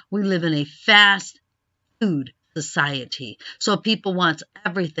that, we live in a fast food society. So people want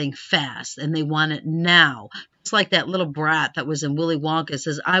everything fast and they want it now. It's like that little brat that was in Willy Wonka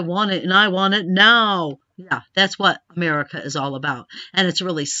says, I want it and I want it now. Yeah, that's what America is all about. And it's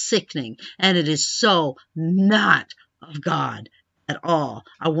really sickening. And it is so not of God at all.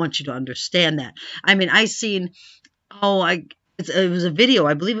 I want you to understand that. I mean, I seen, it was a video,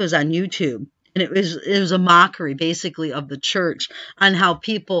 I believe it was on YouTube. And it was a mockery, basically, of the church on how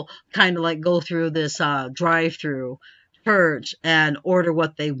people kind of like go through this drive-through church and order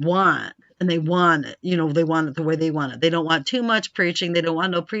what they want. And they want it, they want it the way they want it. They don't want too much preaching. They don't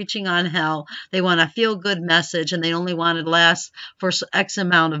want no preaching on hell. They want a feel-good message, and they only want it to last for X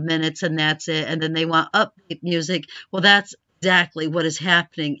amount of minutes, and that's it. And then they want upbeat music. Well, that's exactly what is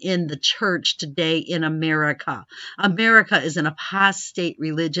happening in the church today in America. America is an apostate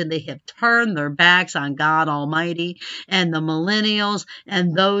religion. They have turned their backs on God Almighty, and the millennials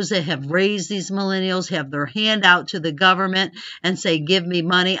and those that have raised these millennials have their hand out to the government and say, give me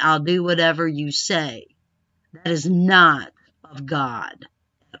money, I'll do whatever you say. That is not of God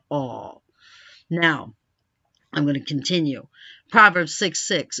at all. Now, I'm going to continue. Proverbs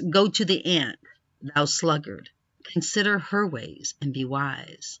 6:6, go to the ant, thou sluggard. Consider her ways and be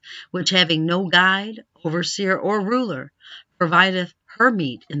wise, which having no guide, overseer, or ruler, provideth her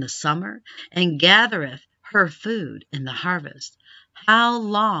meat in the summer, and gathereth her food in the harvest. How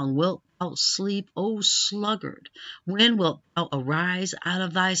long wilt thou sleep, O sluggard? When wilt thou arise out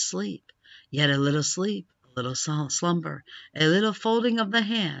of thy sleep? Yet a little sleep, a little slumber, a little folding of the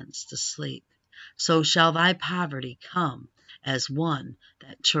hands to sleep. So shall thy poverty come as one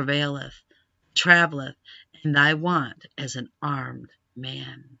that travelleth, and thy want as an armed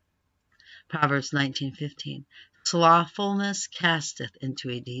man. Proverbs 19:15. Slothfulness casteth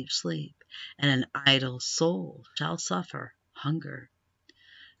into a deep sleep, and an idle soul shall suffer hunger.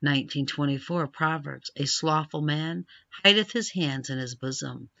 19:24 Proverbs. A slothful man hideth his hands in his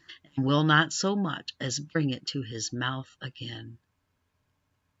bosom, and will not so much as bring it to his mouth again.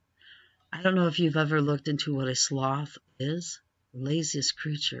 I don't know if you've ever looked into what a sloth is. The laziest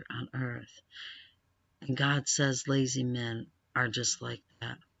creature on earth. And God says lazy men are just like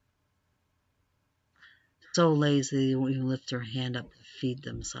that. So lazy they won't even lift their hand up to feed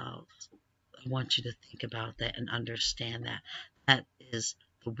themselves. I want you to think about that and understand that. That is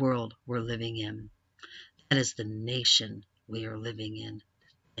the world we're living in. That is the nation we are living in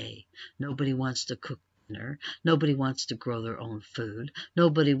today. Nobody wants to cook dinner. Nobody wants to grow their own food.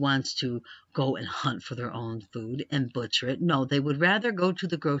 Nobody wants to go and hunt for their own food and butcher it. No, they would rather go to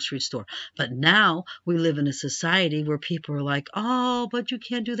the grocery store. But now we live in a society where people are like, oh, but you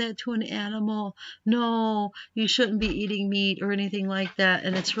can't do that to an animal. No, you shouldn't be eating meat or anything like that.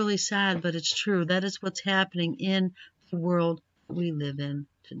 And it's really sad, but it's true. That is what's happening in the world we live in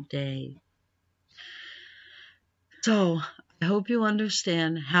today. So I hope you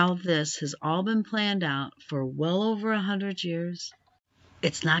understand how this has all been planned out for well over 100 years.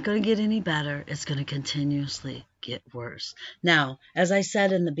 It's not going to get any better. It's going to continuously get worse. Now, as I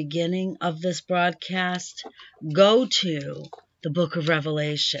said in the beginning of this broadcast, go to the book of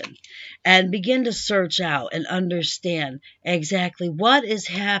Revelation and begin to search out and understand exactly what is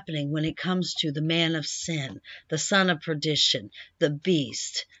happening when it comes to the man of sin, the son of perdition, the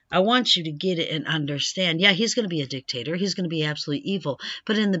beast. I want you to get it and understand. Yeah, he's going to be a dictator. He's going to be absolutely evil.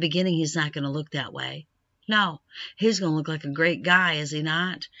 But in the beginning, he's not going to look that way. No, he's going to look like a great guy, is he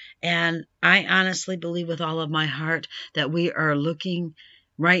not? And I honestly believe with all of my heart that we are looking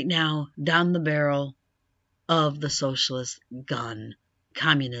right now down the barrel of the socialist gun,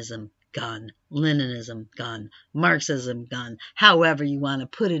 communism gun, Leninism gun, Marxism gun, however you want to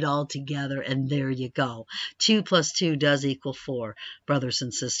put it all together, and there you go. 2 + 2 does equal 4, brothers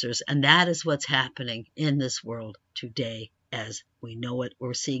and sisters, and that is what's happening in this world today as we know it.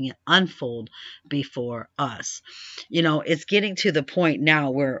 We're seeing it unfold before us. It's getting to the point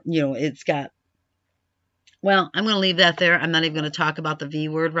now where, it's got, well, I'm going to leave that there. I'm not even going to talk about the V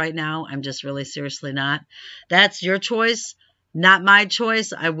word right now. I'm just really seriously not. That's your choice, not my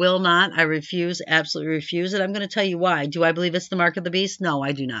choice. I will not. I refuse, absolutely refuse it. I'm going to tell you why. Do I believe it's the mark of the beast? No,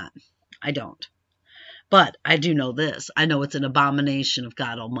 I do not. I don't. But I do know this. I know it's an abomination of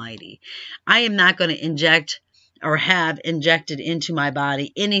God Almighty. I am not going to inject or have injected into my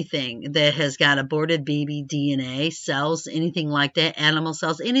body anything that has got aborted baby DNA, cells, anything like that, animal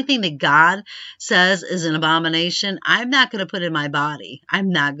cells, anything that God says is an abomination. I'm not going to put in my body. I'm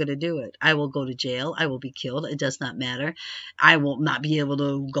not going to do it. I will go to jail. I will be killed. It does not matter. I will not be able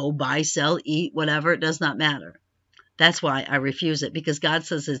to go buy, sell, eat, whatever. It does not matter. That's why I refuse it, because God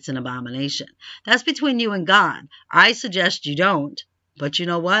says it's an abomination. That's between you and God. I suggest you don't. But you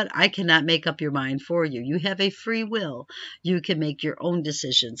know what? I cannot make up your mind for you. You have a free will. You can make your own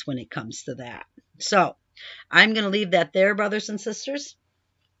decisions when it comes to that. So I'm going to leave that there, brothers and sisters.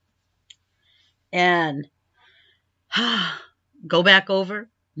 And go back over,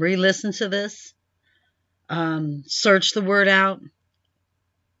 re-listen to this, search the word out.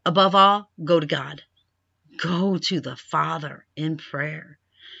 Above all, go to God. Go to the Father in prayer.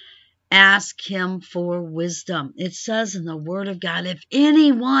 Ask him for wisdom. It says in the Word of God, if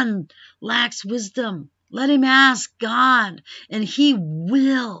anyone lacks wisdom, let him ask God, and he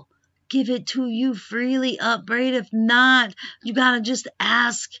will give it to you freely, upbraid. If not, you got to just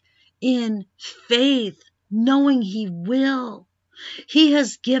ask in faith, knowing he will. He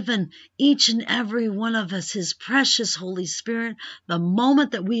has given each and every one of us his precious Holy Spirit the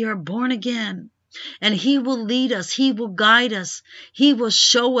moment that we are born again. And he will lead us. He will guide us. He will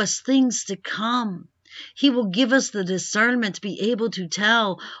show us things to come. He will give us the discernment to be able to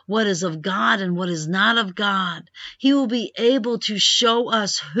tell what is of God and what is not of God. He will be able to show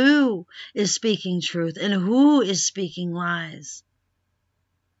us who is speaking truth and who is speaking lies.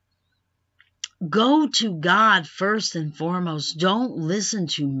 Go to God first and foremost. Don't listen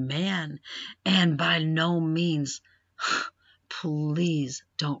to man. And by no means, please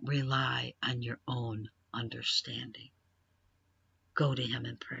don't rely on your own understanding. Go to him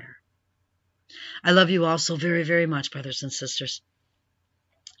in prayer. I love you all so very, very much, brothers and sisters.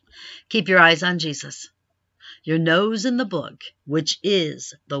 Keep your eyes on Jesus, your nose in the book, which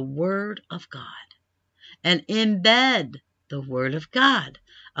is the Word of God, and embed the Word of God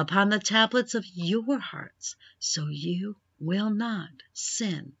upon the tablets of your hearts, so you will not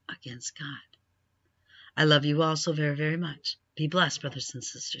sin against God. I love you all so very, very much. Be blessed, brothers and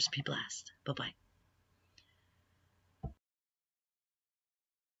sisters. Be blessed. Bye-bye.